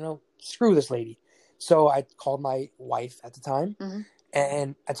what, screw this lady. So I called my wife at the time, Mm-hmm.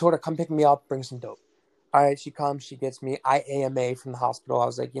 and I told her, come pick me up, bring some dope. All right, she comes, she gets me. I AMA from the hospital. I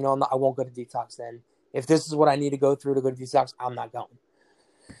was like, I won't go to detox then. If this is what I need to go through to go to detox, I'm not going.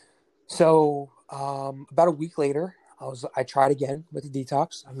 So about a week later, I tried again with the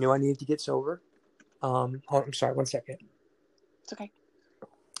detox. I knew I needed to get sober. I'm sorry, 1 second. It's okay.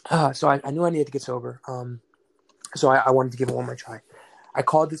 So I knew I needed to get sober. So I wanted to give it one more try. I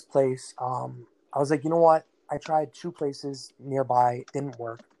called this place. I was like, you know what? I tried 2 places nearby, didn't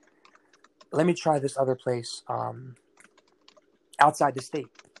work. Let me try this other place outside the state.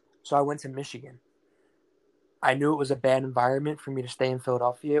 So I went to Michigan. I knew it was a bad environment for me to stay in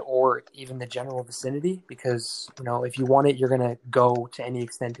Philadelphia or even the general vicinity because, if you want it, you're going to go to any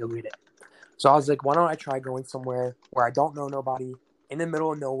extent to get it. So I was like, why don't I try going somewhere where I don't know nobody, in the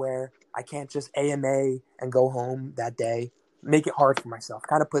middle of nowhere. I can't just AMA and go home that day. Make it hard for myself.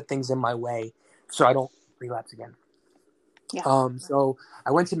 Kind of put things in my way so I don't relapse again. Yeah. So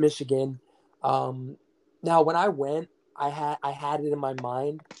I went to Michigan. Now, when I went, I had it in my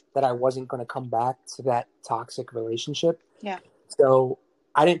mind that I wasn't going to come back to that toxic relationship. Yeah. So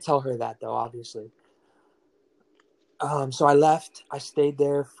I didn't tell her that, though, obviously. So I left. I stayed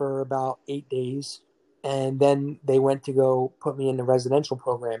there for about 8 days. And then they went to go put me in the residential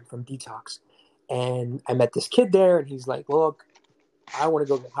program from Detox. And I met this kid there, and he's like, look, I want to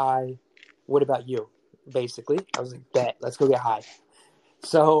go get high. What about you? Basically. I was like, bet, let's go get high.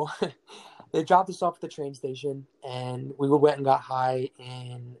 So they dropped us off at the train station, and we went and got high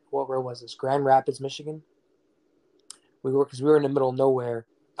in, where was this? Grand Rapids, Michigan. Because we were in the middle of nowhere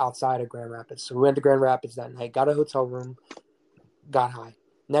outside of Grand Rapids. So we went to Grand Rapids that night, got a hotel room, got high.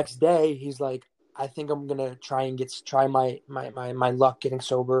 Next day, he's like, I think I'm gonna try my luck getting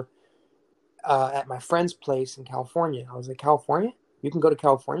sober at my friend's place in California. I was like, California? You can go to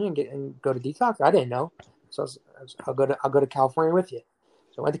California and go to detox? I didn't know. So I'll go to California with you.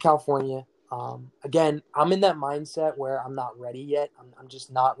 So I went to California. Again, I'm in that mindset where I'm not ready yet. I'm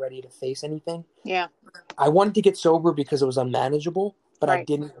just not ready to face anything. Yeah. I wanted to get sober because it was unmanageable, but Right. I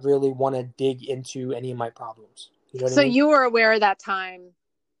didn't really want to dig into any of my problems. You know what So I mean? you were aware at that time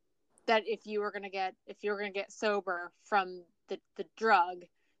that if you were gonna get sober from the drug,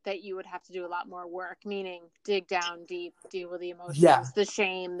 that you would have to do a lot more work, meaning dig down deep, deal with the emotions, the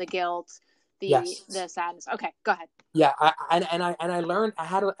shame, the guilt, the sadness. Okay, go ahead. Yeah, I learned I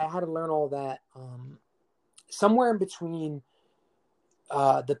had to learn all that somewhere in between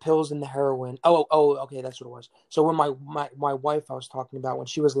the pills and the heroin. Okay, that's what it was. So when my wife I was talking about, when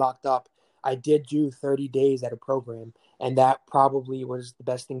she was locked up, I did do 30 days at a program, and that probably was the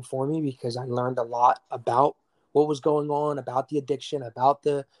best thing for me because I learned a lot about what was going on, about the addiction, about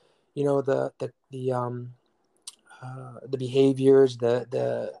the behaviors,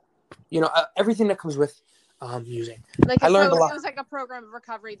 everything that comes with using. Like I learned a lot. It was like a program of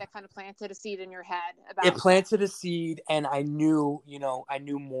recovery that kind of planted a seed in your head about. It planted a seed, and I knew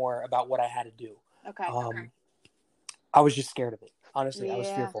more about what I had to do. Okay. I was just scared of it. Honestly, I was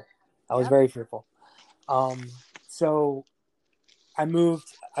fearful. I was very fearful. So I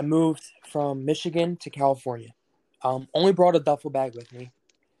moved from Michigan to California. Only brought a duffel bag with me.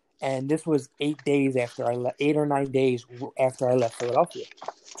 And this was 8 days after I left, 8 or 9 days after I left Philadelphia.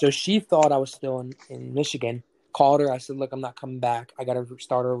 So she thought I was still in Michigan. Called her. I said, "Look, I'm not coming back. I got to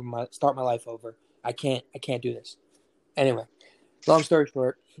start my life over. I can't do this." Anyway, long story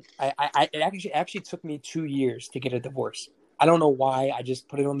short, it actually took me 2 years to get a divorce. I don't know why. I just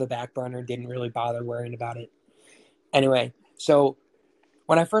put it on the back burner. Didn't really bother worrying about it. Anyway, so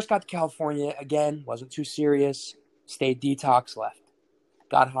when I first got to California, again, wasn't too serious. Stayed detox, left.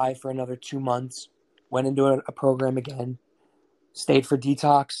 Got high for another 2 months, went into a program again, stayed for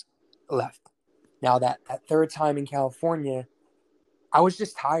detox, left. Now that third time in California, I was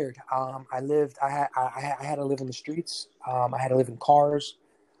just tired. I had to live in the streets. I had to live in cars,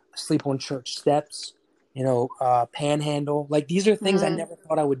 sleep on church steps, panhandle. Like these are things I never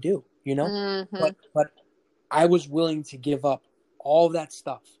thought I would do, Mm-hmm. But I was willing to give up all that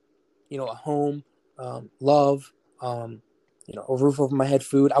stuff, a home, love, a roof over my head,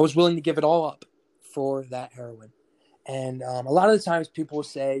 food. I was willing to give it all up for that heroin. And a lot of the times people will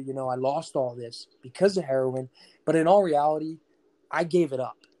say, I lost all this because of heroin. But in all reality, I gave it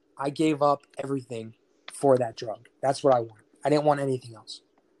up. I gave up everything for that drug. That's what I want. I didn't want anything else.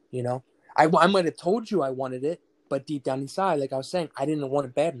 I might have told you I wanted it, but deep down inside, like I was saying, I didn't want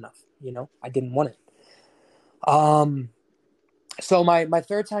it bad enough. I didn't want it. So my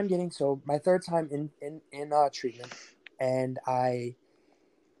third time in treatment, and I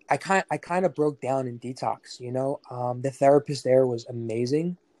kind of broke down in detox. The therapist there was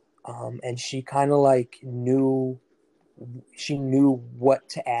amazing, and she kind of like knew what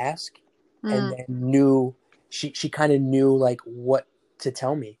to ask, and then she kind of knew like what to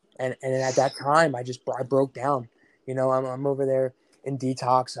tell me, and at that time I broke down. I'm over there in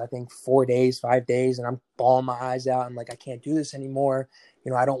detox, I think 4 days, 5 days, and I'm bawling my eyes out. I'm like, I can't do this anymore.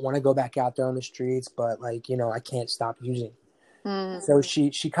 I don't want to go back out there on the streets, but like, I can't stop using. So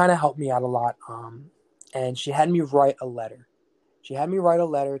she kind of helped me out a lot. And she had me write a letter. She had me write a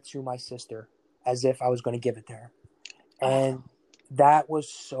letter to my sister as if I was going to give it to her. And that was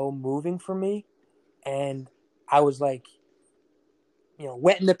so moving for me. And I was like,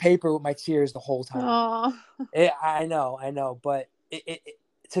 wetting the paper with my tears the whole time. I know. But it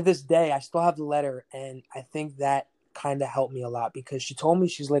to this day, I still have the letter. And I think that kind of helped me a lot, because she told me,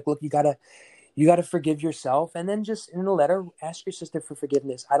 she's like, look, you gotta forgive yourself, and then just in the letter ask your sister for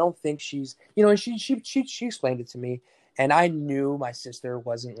forgiveness. I don't think she's, and she explained it to me, and I knew my sister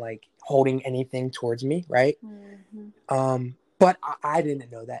wasn't like holding anything towards me, right? But I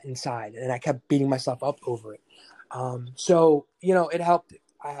didn't know that inside, and I kept beating myself up over it. So it helped.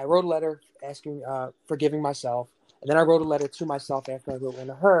 I wrote a letter asking, forgiving myself, and then I wrote a letter to myself after I wrote one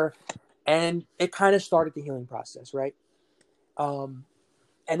to her, and it kind of started the healing process, right?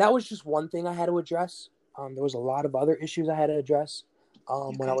 And that was just one thing I had to address. There was a lot of other issues I had to address.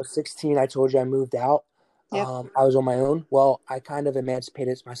 When I was 16, I told you I moved out. Yep. I was on my own. Well, I kind of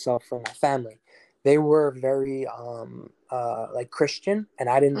emancipated myself from my family. They were very like Christian, and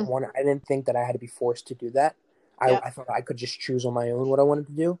I didn't think that I had to be forced to do that. I thought I could just choose on my own what I wanted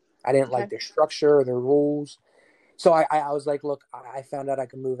to do. I didn't like their structure or their rules. So I was like, look, I found out I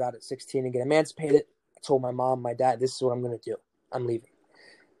could move out at 16 and get emancipated. I told my mom, my dad, this is what I'm going to do. I'm leaving.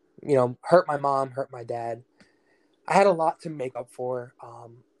 Hurt my mom, hurt my dad. I had a lot to make up for.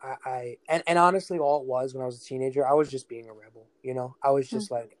 And honestly, all it was when I was a teenager, I was just being a rebel. I was just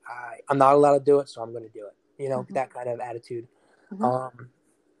like, I'm not allowed to do it, so I'm going to do it. That kind of attitude.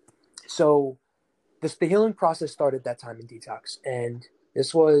 So the healing process started that time in detox, and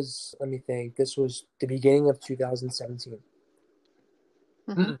this was, let me think, this was the beginning of 2017.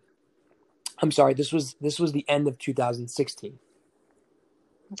 I'm sorry, this was the end of 2016.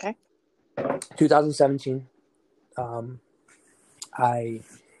 Okay. 2017. I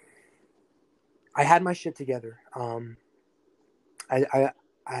had my shit together.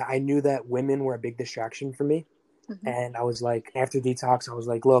 I knew that women were a big distraction for me. And I was like, after detox, I was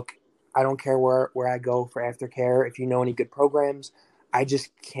like, look, I don't care where I go for aftercare. If you know any good programs, I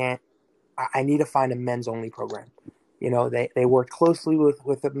just can't. I need to find a men's only program. They worked closely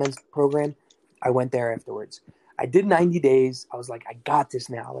with a men's program. I went there afterwards. I did 90 days. I was like, I got this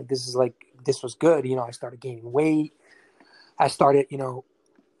now. Like, this was good. I started gaining weight. I started,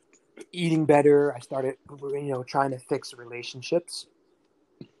 eating better. I started, trying to fix relationships.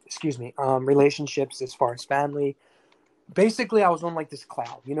 Relationships as far as family. Basically, I was on like this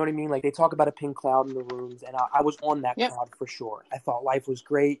cloud. You know what I mean? Like, they talk about a pink cloud in the rooms, and I was on that cloud for sure. I thought life was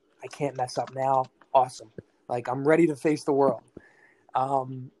great. I can't mess up now. Awesome. Like, I'm ready to face the world.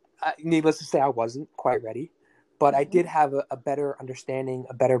 Needless to say, I wasn't quite ready. But I did have a better understanding,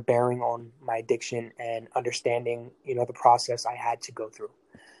 a better bearing on my addiction, and understanding, the process I had to go through.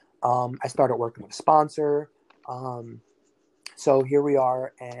 I started working with a sponsor. So here we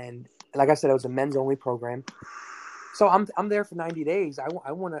are. And like I said, it was a men's only program. So I'm there for 90 days. I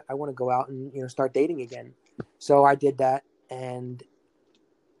want to go out and, start dating again. So I did that, and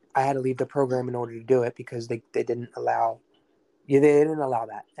I had to leave the program in order to do it, because they didn't allow. Yeah, they didn't allow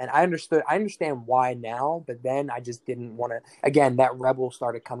that. And I understand why now, but then I just didn't want to. Again, that rebel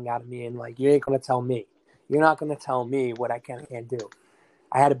started coming out of me, and like, you ain't going to tell me. You're not going to tell me what I can and can't do.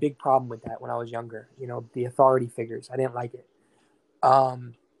 I had a big problem with that when I was younger. The authority figures. I didn't like it.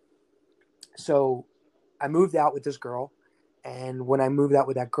 So I moved out with this girl. And when I moved out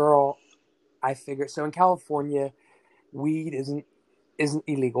with that girl, I figured, so in California, weed isn't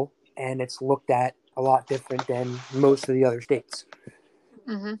illegal, and it's looked at a lot different than most of the other states.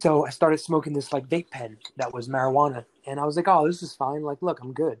 So I started smoking this like vape pen that was marijuana, And I was like, oh, this is fine. Like, look,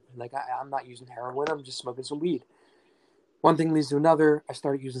 I'm good. Like, I'm not using heroin. I'm just smoking some weed. One thing leads to another. I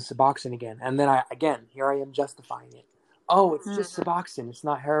started using Suboxone again. And then here I am justifying it. Oh, it's just Suboxone. It's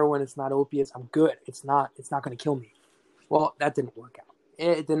not heroin. It's not opiates. I'm good. It's not going to kill me. Well, that didn't work out.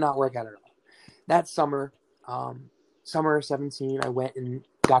 It did not work out at all. That summer, summer of 17, I went and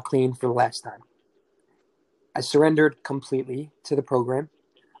got clean for the last time. I surrendered completely to the program.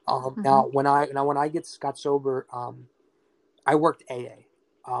 Now, when I got sober, I worked AA.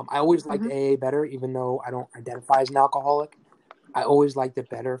 I always liked AA better, even though I don't identify as an alcoholic. I always liked it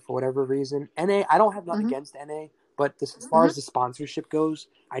better for whatever reason. NA, I don't have nothing against NA, but as far as the sponsorship goes,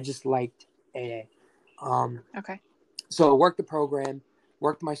 I just liked AA. Okay. So I worked the program,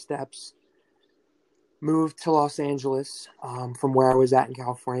 worked my steps, moved to Los Angeles from where I was at in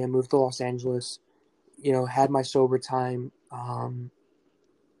California, moved to Los Angeles, had my sober time.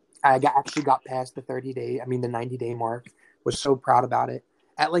 I actually got past the 90-day mark, was so proud about it.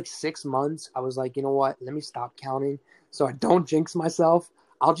 At like 6 months, I was like, you know what, let me stop counting so I don't jinx myself.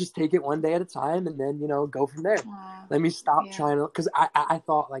 I'll just take it one day at a time and then, go from there. Let me stop trying to, because I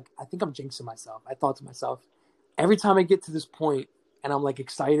thought, like, I think I'm jinxing myself. I thought to myself, every time I get to this point and I'm like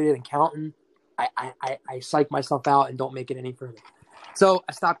excited and counting, I psych myself out and don't make it any further. So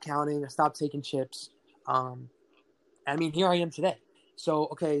I stopped counting. I stopped taking chips. Here I am today. So,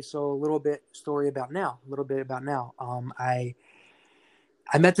 okay, so a little bit about now.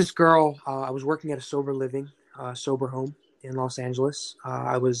 I met this girl. I was working at a sober living, sober home in Los Angeles.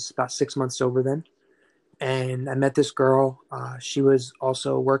 I was about 6 months sober then. And I met this girl. She was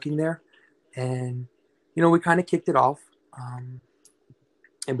also working there. And, we kind of kicked it off.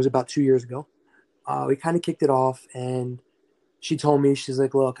 It was about 2 years ago. We kind of kicked it off. And she told me, she's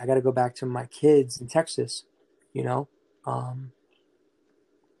like, look, I got to go back to my kids in Texas,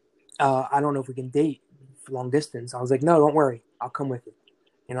 I don't know if we can date for long distance. I was like, no, don't worry. I'll come with you.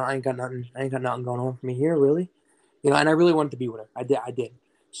 I ain't got nothing going on for me here, really. And I really wanted to be with her. I did.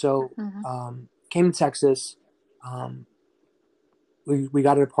 So, came to Texas. We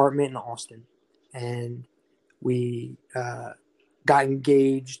got an apartment in Austin, and we got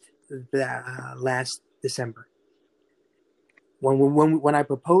engaged last December. When I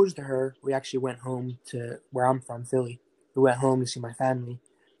proposed to her, we actually went home to where I'm from, Philly. We went home to see my family.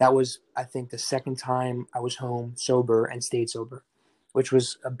 That was, I think, the second time I was home sober and stayed sober, which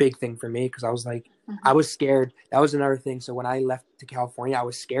was a big thing for me because I was like, I was scared. That was another thing. So when I left to California, I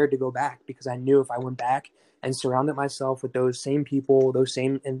was scared to go back because I knew if I went back and surrounded myself with those same people, those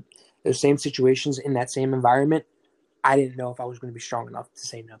same situations in that same environment, I didn't know if I was going to be strong enough to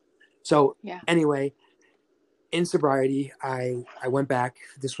say no. So anyway, in sobriety, I went back.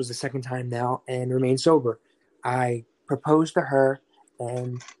 This was the second time now and remained sober. I proposed to her,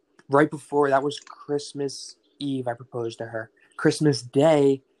 and right before that was Christmas Eve, I proposed to her. Christmas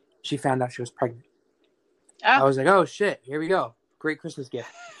Day, she found out she was pregnant. I was like, oh shit, here we go. Great Christmas gift.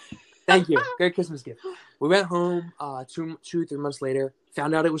 Thank you. Great Christmas gift. We went home 3 months later,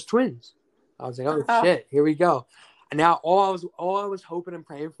 found out it was twins. I was like, oh shit, here we go. And now all I was hoping and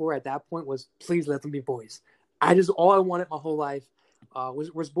praying for at that point was, please let them be boys. All I wanted my whole life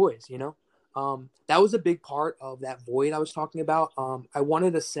was boys, That was a big part of that void I was talking about. I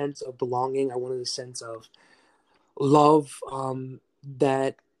wanted a sense of belonging. I wanted a sense of love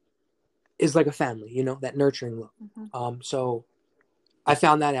that is like a family, that nurturing love. So I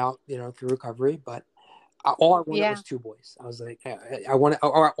found that out, through recovery, but all I wanted was 2 boys. I was like,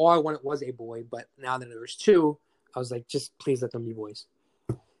 all I wanted was a boy, but now that there was 2, I was like, just please let them be boys.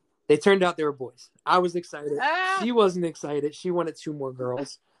 They turned out they were boys. I was excited. She wasn't excited. She wanted 2 more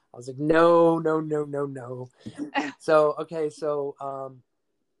girls. I was like, no. So, okay. So,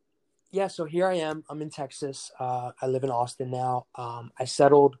 so here I am. I'm in Texas. I live in Austin now. I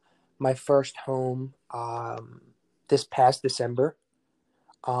settled my first home this past December,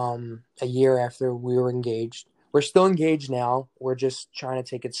 a year after we were engaged. We're still engaged now. We're just trying to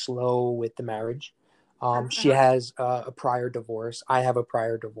take it slow with the marriage. She has a prior divorce. I have a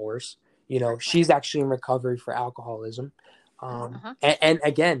prior divorce. She's actually in recovery for alcoholism. And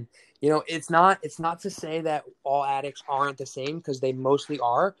again, it's not to say that all addicts aren't the same, because they mostly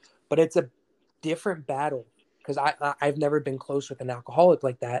are, but it's a different battle, because I've never been close with an alcoholic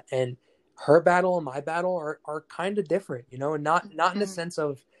like that. And her battle and my battle are kind of different, and not in the sense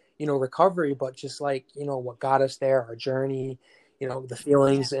of, recovery, but just like, what got us there, our journey, the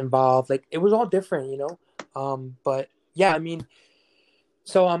feelings involved, like it was all different, but yeah,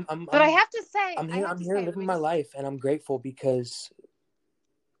 so but I have to say, I'm here living my life, and I'm grateful because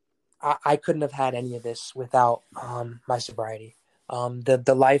I couldn't have had any of this without my sobriety.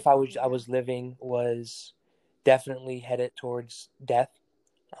 The life I was living was, definitely headed towards death,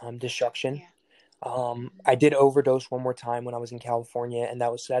 destruction. Yeah. I did overdose one more time when I was in California, and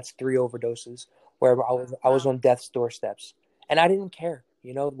that's 3 overdoses where I was Wow. on death's doorsteps, and I didn't care.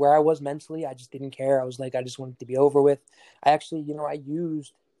 Where I was mentally, I just didn't care. I was like, I just wanted to be over with. I actually, I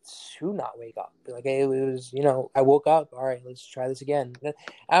used to not wake up. Like it was, I woke up. All right, let's try this again.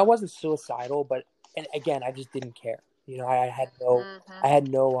 I wasn't suicidal, but and again, I just didn't care. I Mm-hmm. had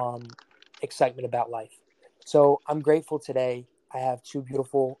no excitement about life. So I'm grateful today. I have 2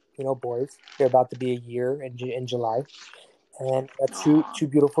 beautiful, boys. They're about to be a year in July, and two Oh.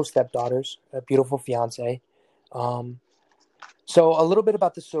 beautiful stepdaughters, a beautiful fiance. Um, so a little bit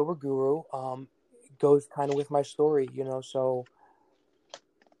about the Sober Guru goes kind of with my story, So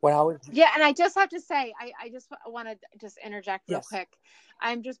when I was Yeah, and I just have to say, I just want to just interject real yes, quick.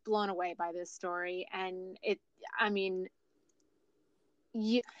 I'm just blown away by this story, and I mean,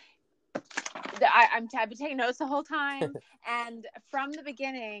 you, I've been taking notes the whole time, and from the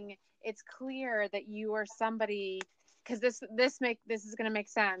beginning, it's clear that you are somebody, because this is going to make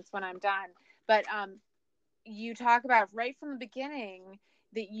sense when I'm done. But you talk about right from the beginning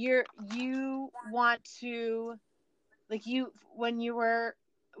that you want to, like, you when you were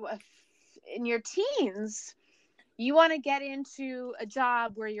in your teens, you want to get into a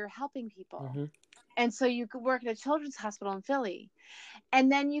job where you're helping people. hmm And so you could work at a children's hospital in Philly.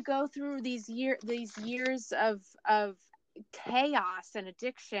 And then you go through these years of chaos and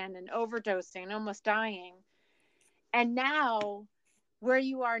addiction and overdosing and almost dying. And now where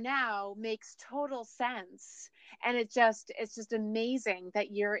you are now makes total sense. And it's just amazing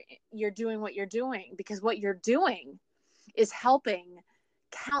that you're doing what you're doing, because what you're doing is helping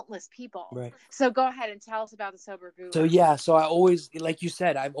countless people. right. So go ahead and tell us about the Sober So Guru. yeah, so I always, like you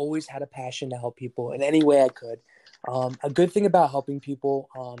said, I've always had a passion to help people in any way I could. A good thing about helping people,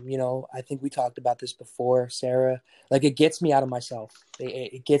 I think we talked about this before, Sarah. Like it gets me out of myself.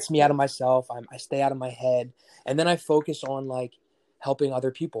 It gets me out of myself. I stay out of my head, and then I focus on like helping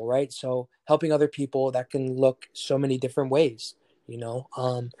other people, right? So helping other people, that can look so many different ways. You know,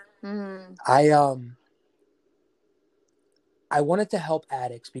 Mm. I I wanted to help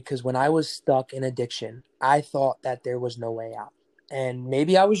addicts because when I was stuck in addiction, I thought that there was no way out. And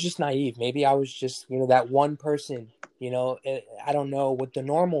maybe I was just naive. Maybe I was just, that one person, I don't know what the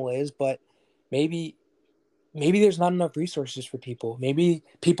normal is, but maybe there's not enough resources for people. Maybe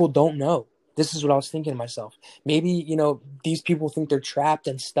people don't know. This is what I was thinking to myself. Maybe, these people think they're trapped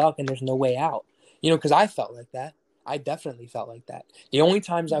and stuck and there's no way out. Because I felt like that. I definitely felt like that. The only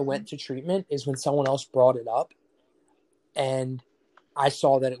times I Mm-hmm. went to treatment is when someone else brought it up and I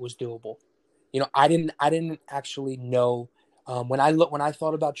saw that it was doable. I didn't actually know when I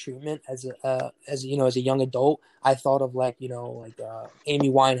thought about treatment as a young adult. I thought of like Amy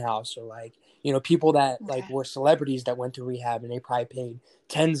Winehouse or like people that like Okay. were celebrities that went to rehab and they probably paid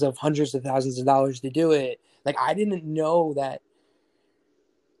tens of hundreds of thousands of dollars to do it. Like I didn't know that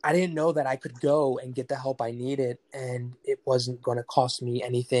I could go and get the help I needed and it wasn't going to cost me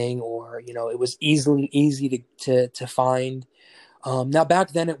anything, or it was easy to find. Now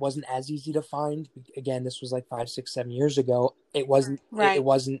back then it wasn't as easy to find. Again, this was like 5, 6, 7 years ago. It wasn't. It Right.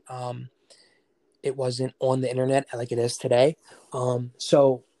 wasn't. It wasn't on the internet like it is today.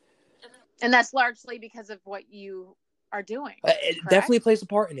 So And that's largely because of what you are doing, it definitely correct? plays a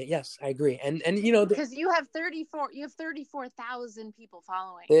part in it. Yes, I agree. And Because you have 34,000 people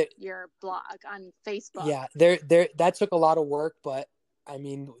following the your blog on Facebook. yeah, there that took a lot of work, but I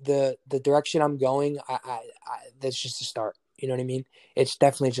mean the direction I'm going, that's just a start. You know what I mean? It's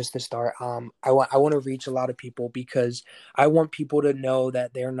definitely just a start. I want to reach a lot of people because I want people to know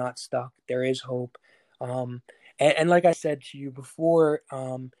that they're not stuck. There is hope. And like I said to you before,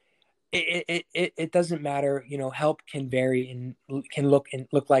 it doesn't matter. Help can vary and can look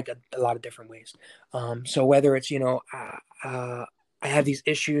like a lot of different ways. So whether it's I have these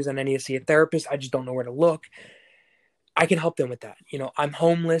issues and I need to see a therapist, I just don't know where to look. I can help them with that. I'm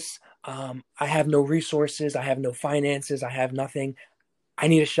homeless. I have no resources. I have no finances. I have nothing. I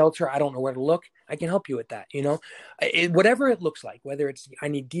need a shelter. I don't know where to look. I can help you with that. Whatever it looks like, whether it's I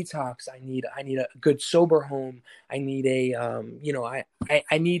need detox, I need a good sober home. I need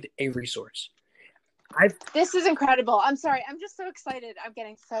I need a resource. I've This is incredible. I'm sorry. I'm just so excited. I'm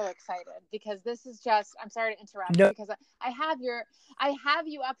getting so excited because this is just, I'm sorry to interrupt, no because I have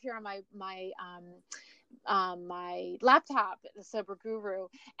you up here on my laptop, the Sober Guru,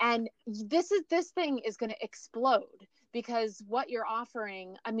 and this thing is going to explode, because what you're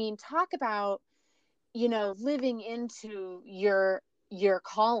offering, I mean, talk about, living into your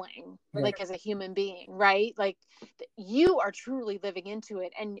calling, right. like as a human being, right? Like you are truly living into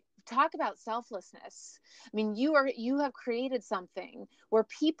it. And talk about selflessness. I mean, you have created something where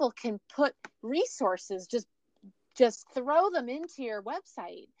people can put resources, just throw them into your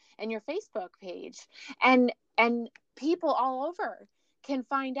website and your Facebook page, and people all over can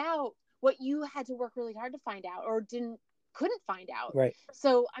find out what you had to work really hard to find out, or couldn't find out. Right.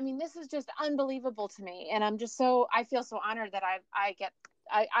 So, I mean, this is just unbelievable to me. And I feel so honored that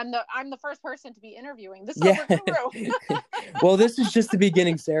I'm the first person to be interviewing the sober guru. Well, this is just the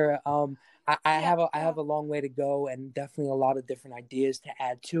beginning, Sarah. I Yeah, have a long way to go, and definitely a lot of different ideas to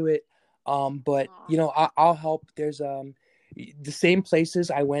add to it. But Aw. you know, I'll help. There's the same places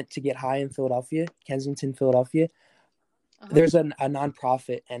I went to get high in Philadelphia, Kensington, Philadelphia. Uh-huh. There's a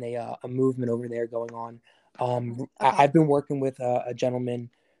nonprofit and a movement over there going on. Okay. I've been working with a gentleman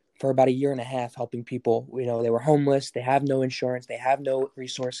for about a year and a half, helping people. You know, they were homeless, they have no insurance, they have no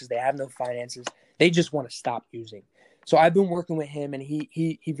resources, they have no finances. They just want to stop using. So I've been working with him, and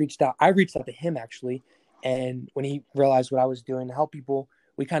he reached out. I reached out to him actually, and when he realized what I was doing to help people,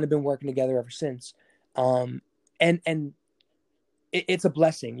 we kind of been working together ever since. Um, and it's a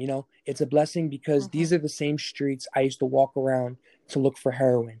blessing, you know. It's a blessing because Mm-hmm. these are the same streets I used to walk around to look for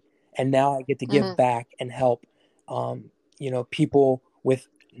heroin, and now I get to give Mm-hmm. back and help, you know, people with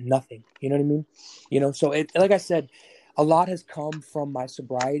nothing. You know what I mean? You know, so like I said, a lot has come from my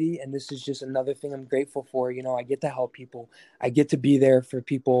sobriety, and this is just another thing I'm grateful for. You know, I get to help people. I get to be there for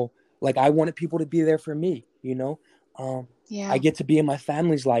people. Like I wanted people to be there for me. You know, I Yeah. get to be in my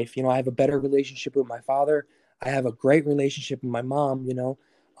family's life. You know, I have a better relationship with my father. I have a great relationship with my mom, you know,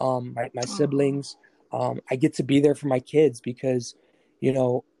 my Aw. siblings. I get to be there for my kids because, you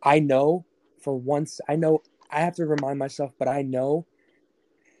know, I know for once, I know I have to remind myself, but I know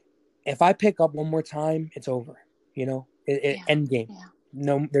if I pick up one more time, it's over, you know, Yeah. end game. Yeah.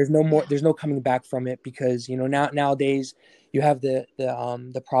 No, there's no more, Yeah. there's no coming back from it because, you know, nowadays you have the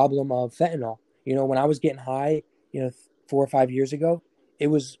problem of fentanyl. You know, when I was getting high, you know, 4 or 5 years ago, it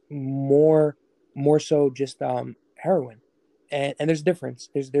was more so just heroin. And there's a difference.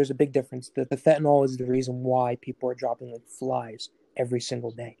 There's a big difference. The fentanyl is the reason why people are dropping like flies every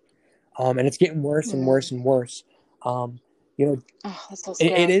single day. And it's getting worse and worse Mm. and worse. Um, you know, Oh, that's so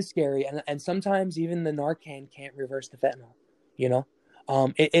it scary. is scary, and sometimes even the Narcan can't reverse the fentanyl. You know,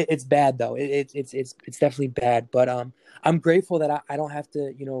 it's bad though. It's definitely bad. But I'm grateful that I don't have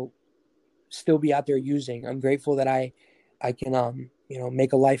to, you know, still be out there using. I'm grateful that I can you know,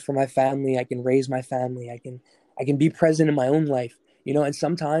 make a life for my family. I can raise my family. I can be present in my own life. You know, and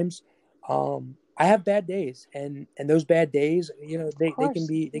sometimes I have bad days, and those bad days, you know, Of they can course.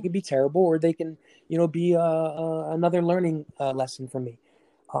 be Yeah. terrible, or they can, you know, be another learning lesson for me.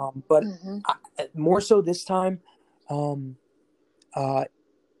 But Mm-hmm. more so this time, um, uh,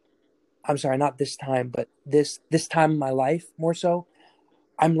 I'm sorry, not this time, but this time in my life more so.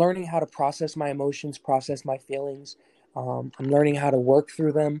 I'm learning how to process my emotions, process my feelings. I'm learning how to work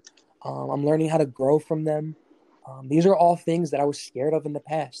through them. I'm learning how to grow from them. These are all things that I was scared of in the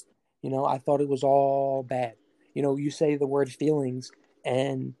past. You know, I thought it was all bad. You know, you say the word feelings,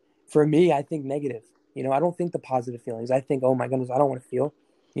 and for me, I think negative. You know, I don't think the positive feelings. I think, oh my goodness, I don't want to feel.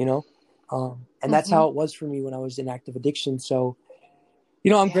 You know, and that's Mm-hmm. how it was for me when I was in active addiction. So,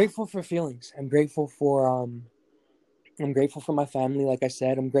 you know, I'm Yeah. grateful for feelings. I'm grateful for my family. Like I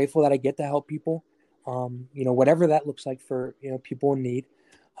said, I'm grateful that I get to help people. You know, whatever that looks like for, you know, people in need.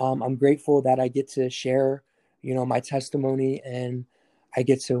 I'm grateful that I get to share, you know, my testimony, and I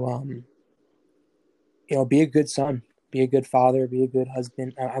get to, you know, be a good son, be a good father, be a good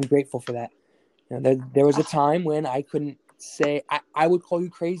husband. I'm grateful for that. You know, there was a Oh. time when I couldn't say, I would call you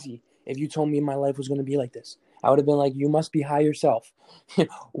crazy if you told me my life was going to be like this. I would have been like, you must be high yourself.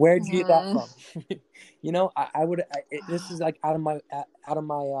 Where'd you get that Mm. from? You know, I would, this is like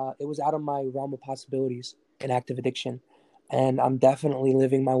it was out of my realm of possibilities in active addiction. And I'm definitely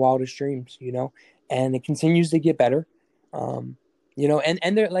living my wildest dreams, you know, and it continues to get better. Um, you know,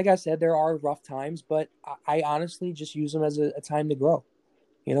 and there, like I said, there are rough times, but I honestly just use them as a time to grow,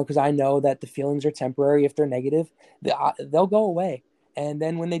 you know, because I know that the feelings are temporary. If they're negative, they'll go away. And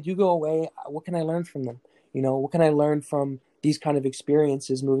then when they do go away, what can I learn from them? You know, what can I learn from these kind of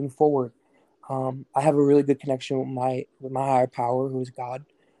experiences moving forward? I have a really good connection with my higher power, who is God.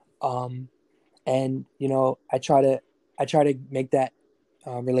 Um, and you know, I try to make that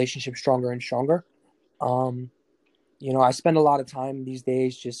relationship stronger and stronger. Um, you know, I spend a lot of time these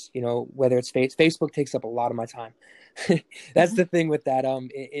days just, you know, whether it's Facebook takes up a lot of my time. That's Mm-hmm. the thing with that.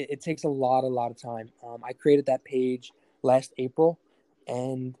 It takes a lot of time. I created that page last April,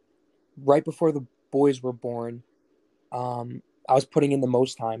 and right before the boys were born, I was putting in the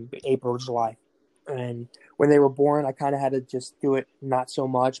most time, April, July. And when they were born, I kind of had to just do it not so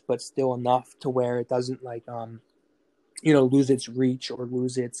much, but still enough to where it doesn't like lose its reach or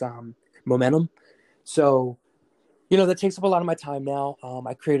lose its momentum. So that takes up a lot of my time now.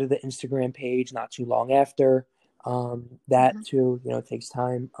 I created the Instagram page not too long after. That Mhm. too, takes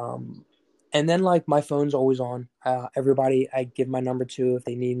time. And then like my phone's always on. Everybody I give my number to, if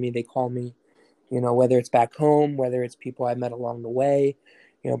they need me, they call me. Whether it's back home, whether it's people I met along the way,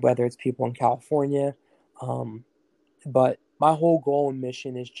 whether it's people in California. But my whole goal and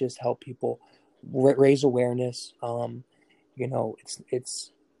mission is just help people raise awareness.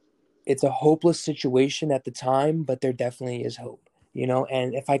 It's a hopeless situation at the time, but there definitely is hope.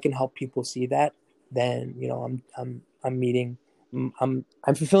 And if I can help people see that, then I'm meeting, I'm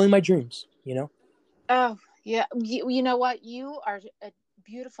fulfilling my dreams. Oh, yeah. You know what? You are a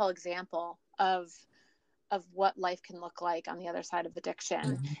beautiful example of what life can look like on the other side of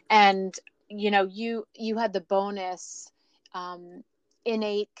addiction. Mm-hmm. And you had the bonus, um,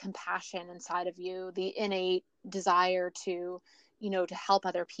 innate compassion inside of you, the innate desire to help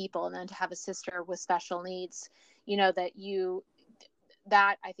other people, and then to have a sister with special needs,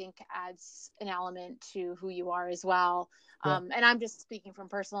 that I think adds an element to who you are as well. Yeah. And I'm just speaking from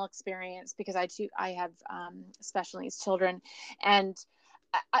personal experience because I have special needs children, and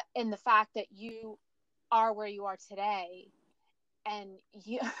and the fact that you are where you are today, and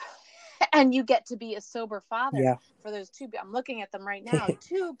you and you get to be a sober father Yeah. for those two. I'm looking at them right now.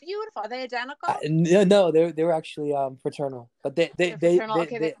 Two beautiful. Are they identical? No, they were actually fraternal, but They're fraternal.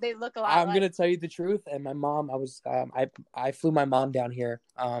 Okay, they look a lot I'm alike. gonna tell you the truth. And my mom, I flew my mom down here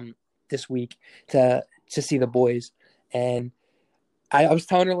this week to see the boys, and I was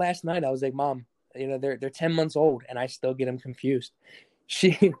telling her last night. I was like, Mom, they're 10 months old, and I still get them confused.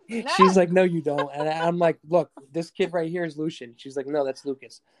 She No. she's like, no, you don't. And I'm like, look, this kid right here is Lucian. She's like, no, that's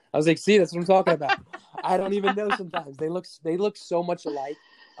Lucas. I was like, see, that's what I'm talking about. I don't even know sometimes. They look so much alike.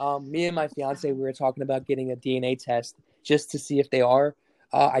 Me and my fiance, we were talking about getting a DNA test just to see if they are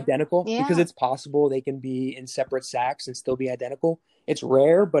identical, because Yeah. it's possible they can be in separate sacs and still be identical. It's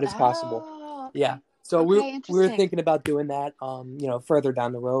rare, but it's possible. Oh, Yeah. okay. So Okay, we were interesting. thinking about doing that, further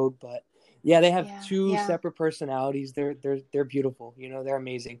down the road, but yeah, they have Yeah, two yeah. separate personalities. They're beautiful. They're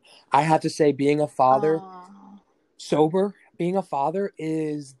amazing. I have to say, being a father, Oh, sober, being a father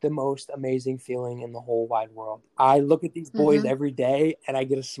is the most amazing feeling in the whole wide world. I look at these boys mm-hmm, every day and I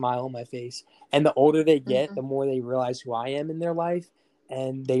get a smile on my face. And the older they get, mm-hmm, the more they realize who I am in their life,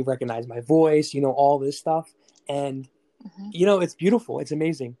 and they recognize my voice, all this stuff. And mm-hmm. it's beautiful. It's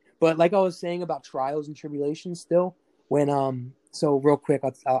amazing. But like I was saying about trials and tribulations, still, when so real quick,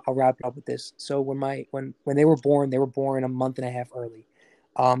 I'll wrap it up with this. So when they were born a month and a half early,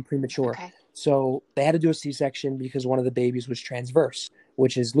 premature. Okay. So they had to do a C-section because one of the babies was transverse,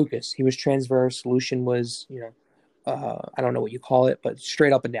 which is Lucas. He was transverse. Lucian was, I don't know what you call it, but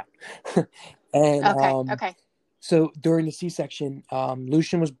straight up and down. And Okay. Okay. so during the C-section,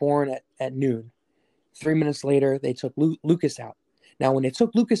 Lucian was born at noon. 3 minutes later, they took Lucas out. Now, when they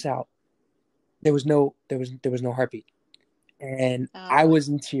took Lucas out, there was no heartbeat, and I Oh, was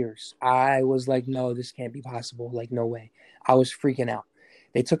in tears. I was like, no, this can't be possible. Like, no way. I was freaking out.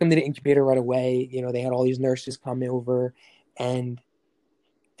 They took him to the incubator right away. They had all these nurses come over, and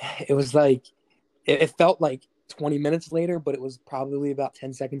it was like it felt like 20 minutes later, but it was probably about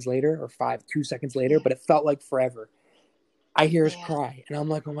 10 seconds later, or 2 seconds later, yeah. but it felt like forever. I hear us Yeah. cry, and I'm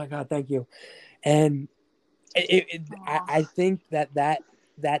like, oh my God, thank you. And Oh, I think that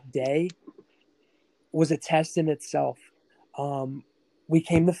day was a test in itself. Um, we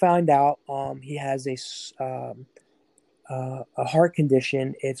came to find out he has a heart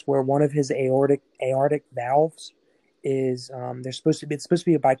condition. It's where one of his aortic valves is it's supposed to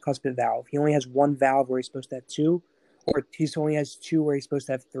be a bicuspid valve. He only has one valve where he's supposed to have two, or he only has two where he's supposed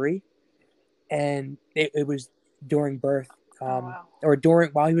to have three. And it was during birth, oh wow. or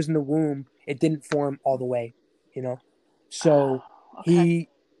while he was in the womb, it didn't form all the way, you know. So Oh, okay. he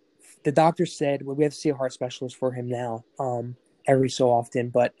the doctor said, well, we have to see a heart specialist for him now, every so often,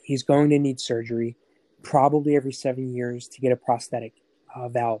 but he's going to need surgery probably every 7 years to get a prosthetic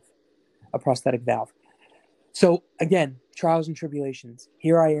valve. So again, trials and tribulations.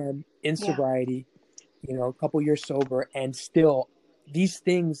 Here I am in Yeah. sobriety, a couple years sober, and still these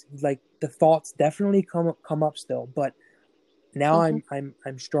things, like the thoughts definitely come up still, but now Mm-hmm.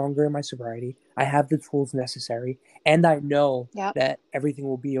 I'm stronger in my sobriety. I have the tools necessary, and I know Yep. that everything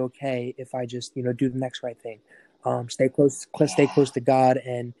will be okay if I just do the next right thing. Stay Yeah. close to God,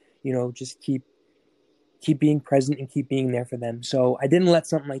 and just keep being present and keep being there for them. So I didn't let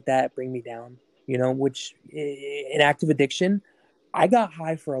something like that bring me down. Which in active addiction, I got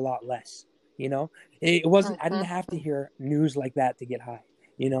high for a lot less. you know. It wasn't, I didn't Mm-hmm. have to hear news like that to get high,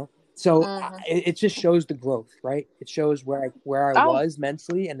 you know. So Mm-hmm. it just shows the growth, right? It shows where I Oh, was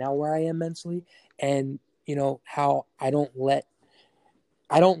mentally and now where I am mentally, and you know how I don't let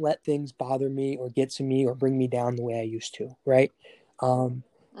things bother me or get to me or bring me down the way I used to, right? So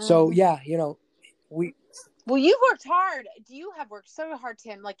mm-hmm. yeah, you know, we Well, you worked hard. You have worked so hard,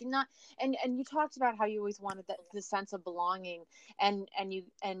 Tim. Like not, and you talked about how you always wanted the sense of belonging, and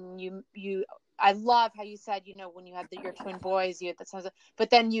you. I love how you said, you know, when you had your twin boys, you had the sense of,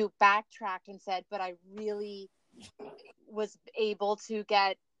 but then you backtracked and said, but I really was able to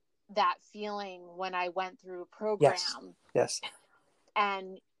get that feeling when I went through a yes, program, yes,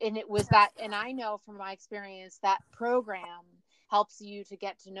 and it was that, and I know from my experience that program helps you to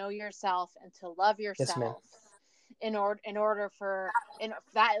get to know yourself and to love yes, ma'am. yourself in order for, in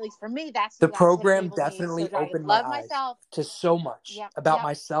that, at least for me, that's The what program enabled me so definitely I can opened my love eyes myself. to so much Yep, about yep.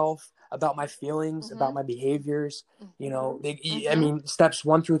 myself, about my feelings, about Mhm. my behaviors. You know, I Mhm. mean, steps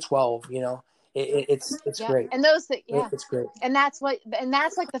 1 through 12. You know, it's Yep. great. And those that, yeah. It's great. And that's like the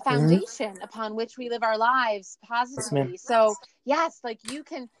Mm-hmm. foundation upon which we live our lives Yes, ma'am. positively. So yes, like you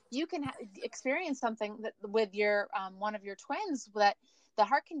can experience something that with your one of your twins, that the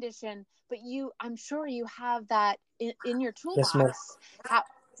heart condition, but I'm sure you have that in your Yes, ma'am. toolbox. How,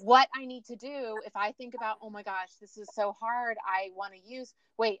 what I need to do if I think about, oh my gosh, this is so hard, I want to use,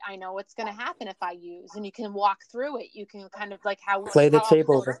 wait, I know what's going to happen if I use, and you can walk through it. You can kind of like Play the how tape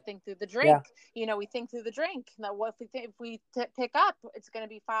folks over. think through the Yeah. drink. You know, we think through the drink. Now, what if we pick up, it's going to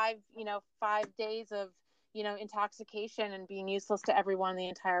be 5 days of, intoxication and being useless to everyone in the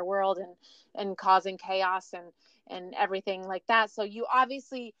entire world, and causing chaos and everything like that. So you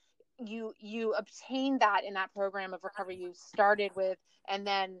obviously, you obtained that in that program of recovery you started with, and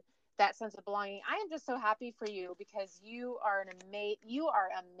then that sense of belonging. I am just so happy for you because you are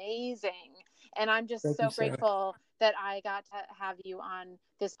amazing, and I'm just Thank you, so Sarah. grateful that I got to have you on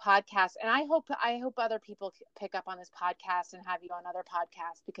this podcast. And I hope other people pick up on this podcast and have you on other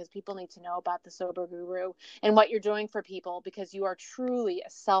podcasts, because people need to know about the Sober Guru and what you're doing for people, because you are truly a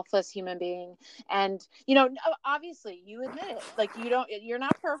selfless human being. And, obviously you admit it, like you're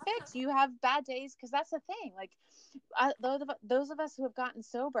not perfect. You have bad days, because that's the thing. Like, those of us who have gotten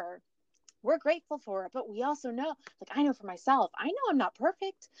sober, we're grateful for it, but we also know, like, I know for myself, I know I'm not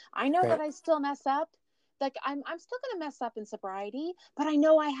perfect. I know that Right. I still mess up. Like, I'm still going to mess up in sobriety, but I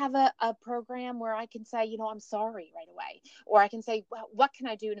know I have a program where I can say, I'm sorry right away, or I can say, well, what can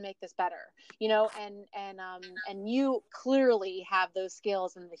I do to make this better? And you clearly have those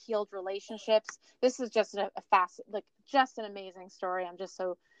skills and the healed relationships. This is just just an amazing story. I'm just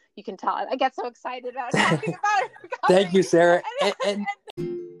so, you can tell I get so excited about talking about recovery. Thank you, Sarah. And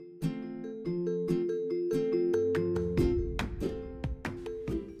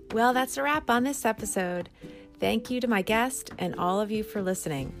Well, that's a wrap on this episode. Thank you to my guest and all of you for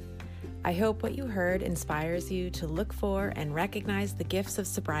listening. I hope what you heard inspires you to look for and recognize the gifts of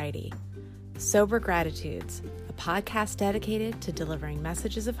sobriety. Sober Gratitudes, a podcast dedicated to delivering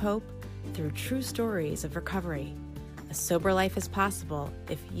messages of hope through true stories of recovery. A sober life is possible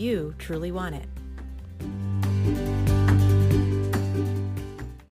if you truly want it.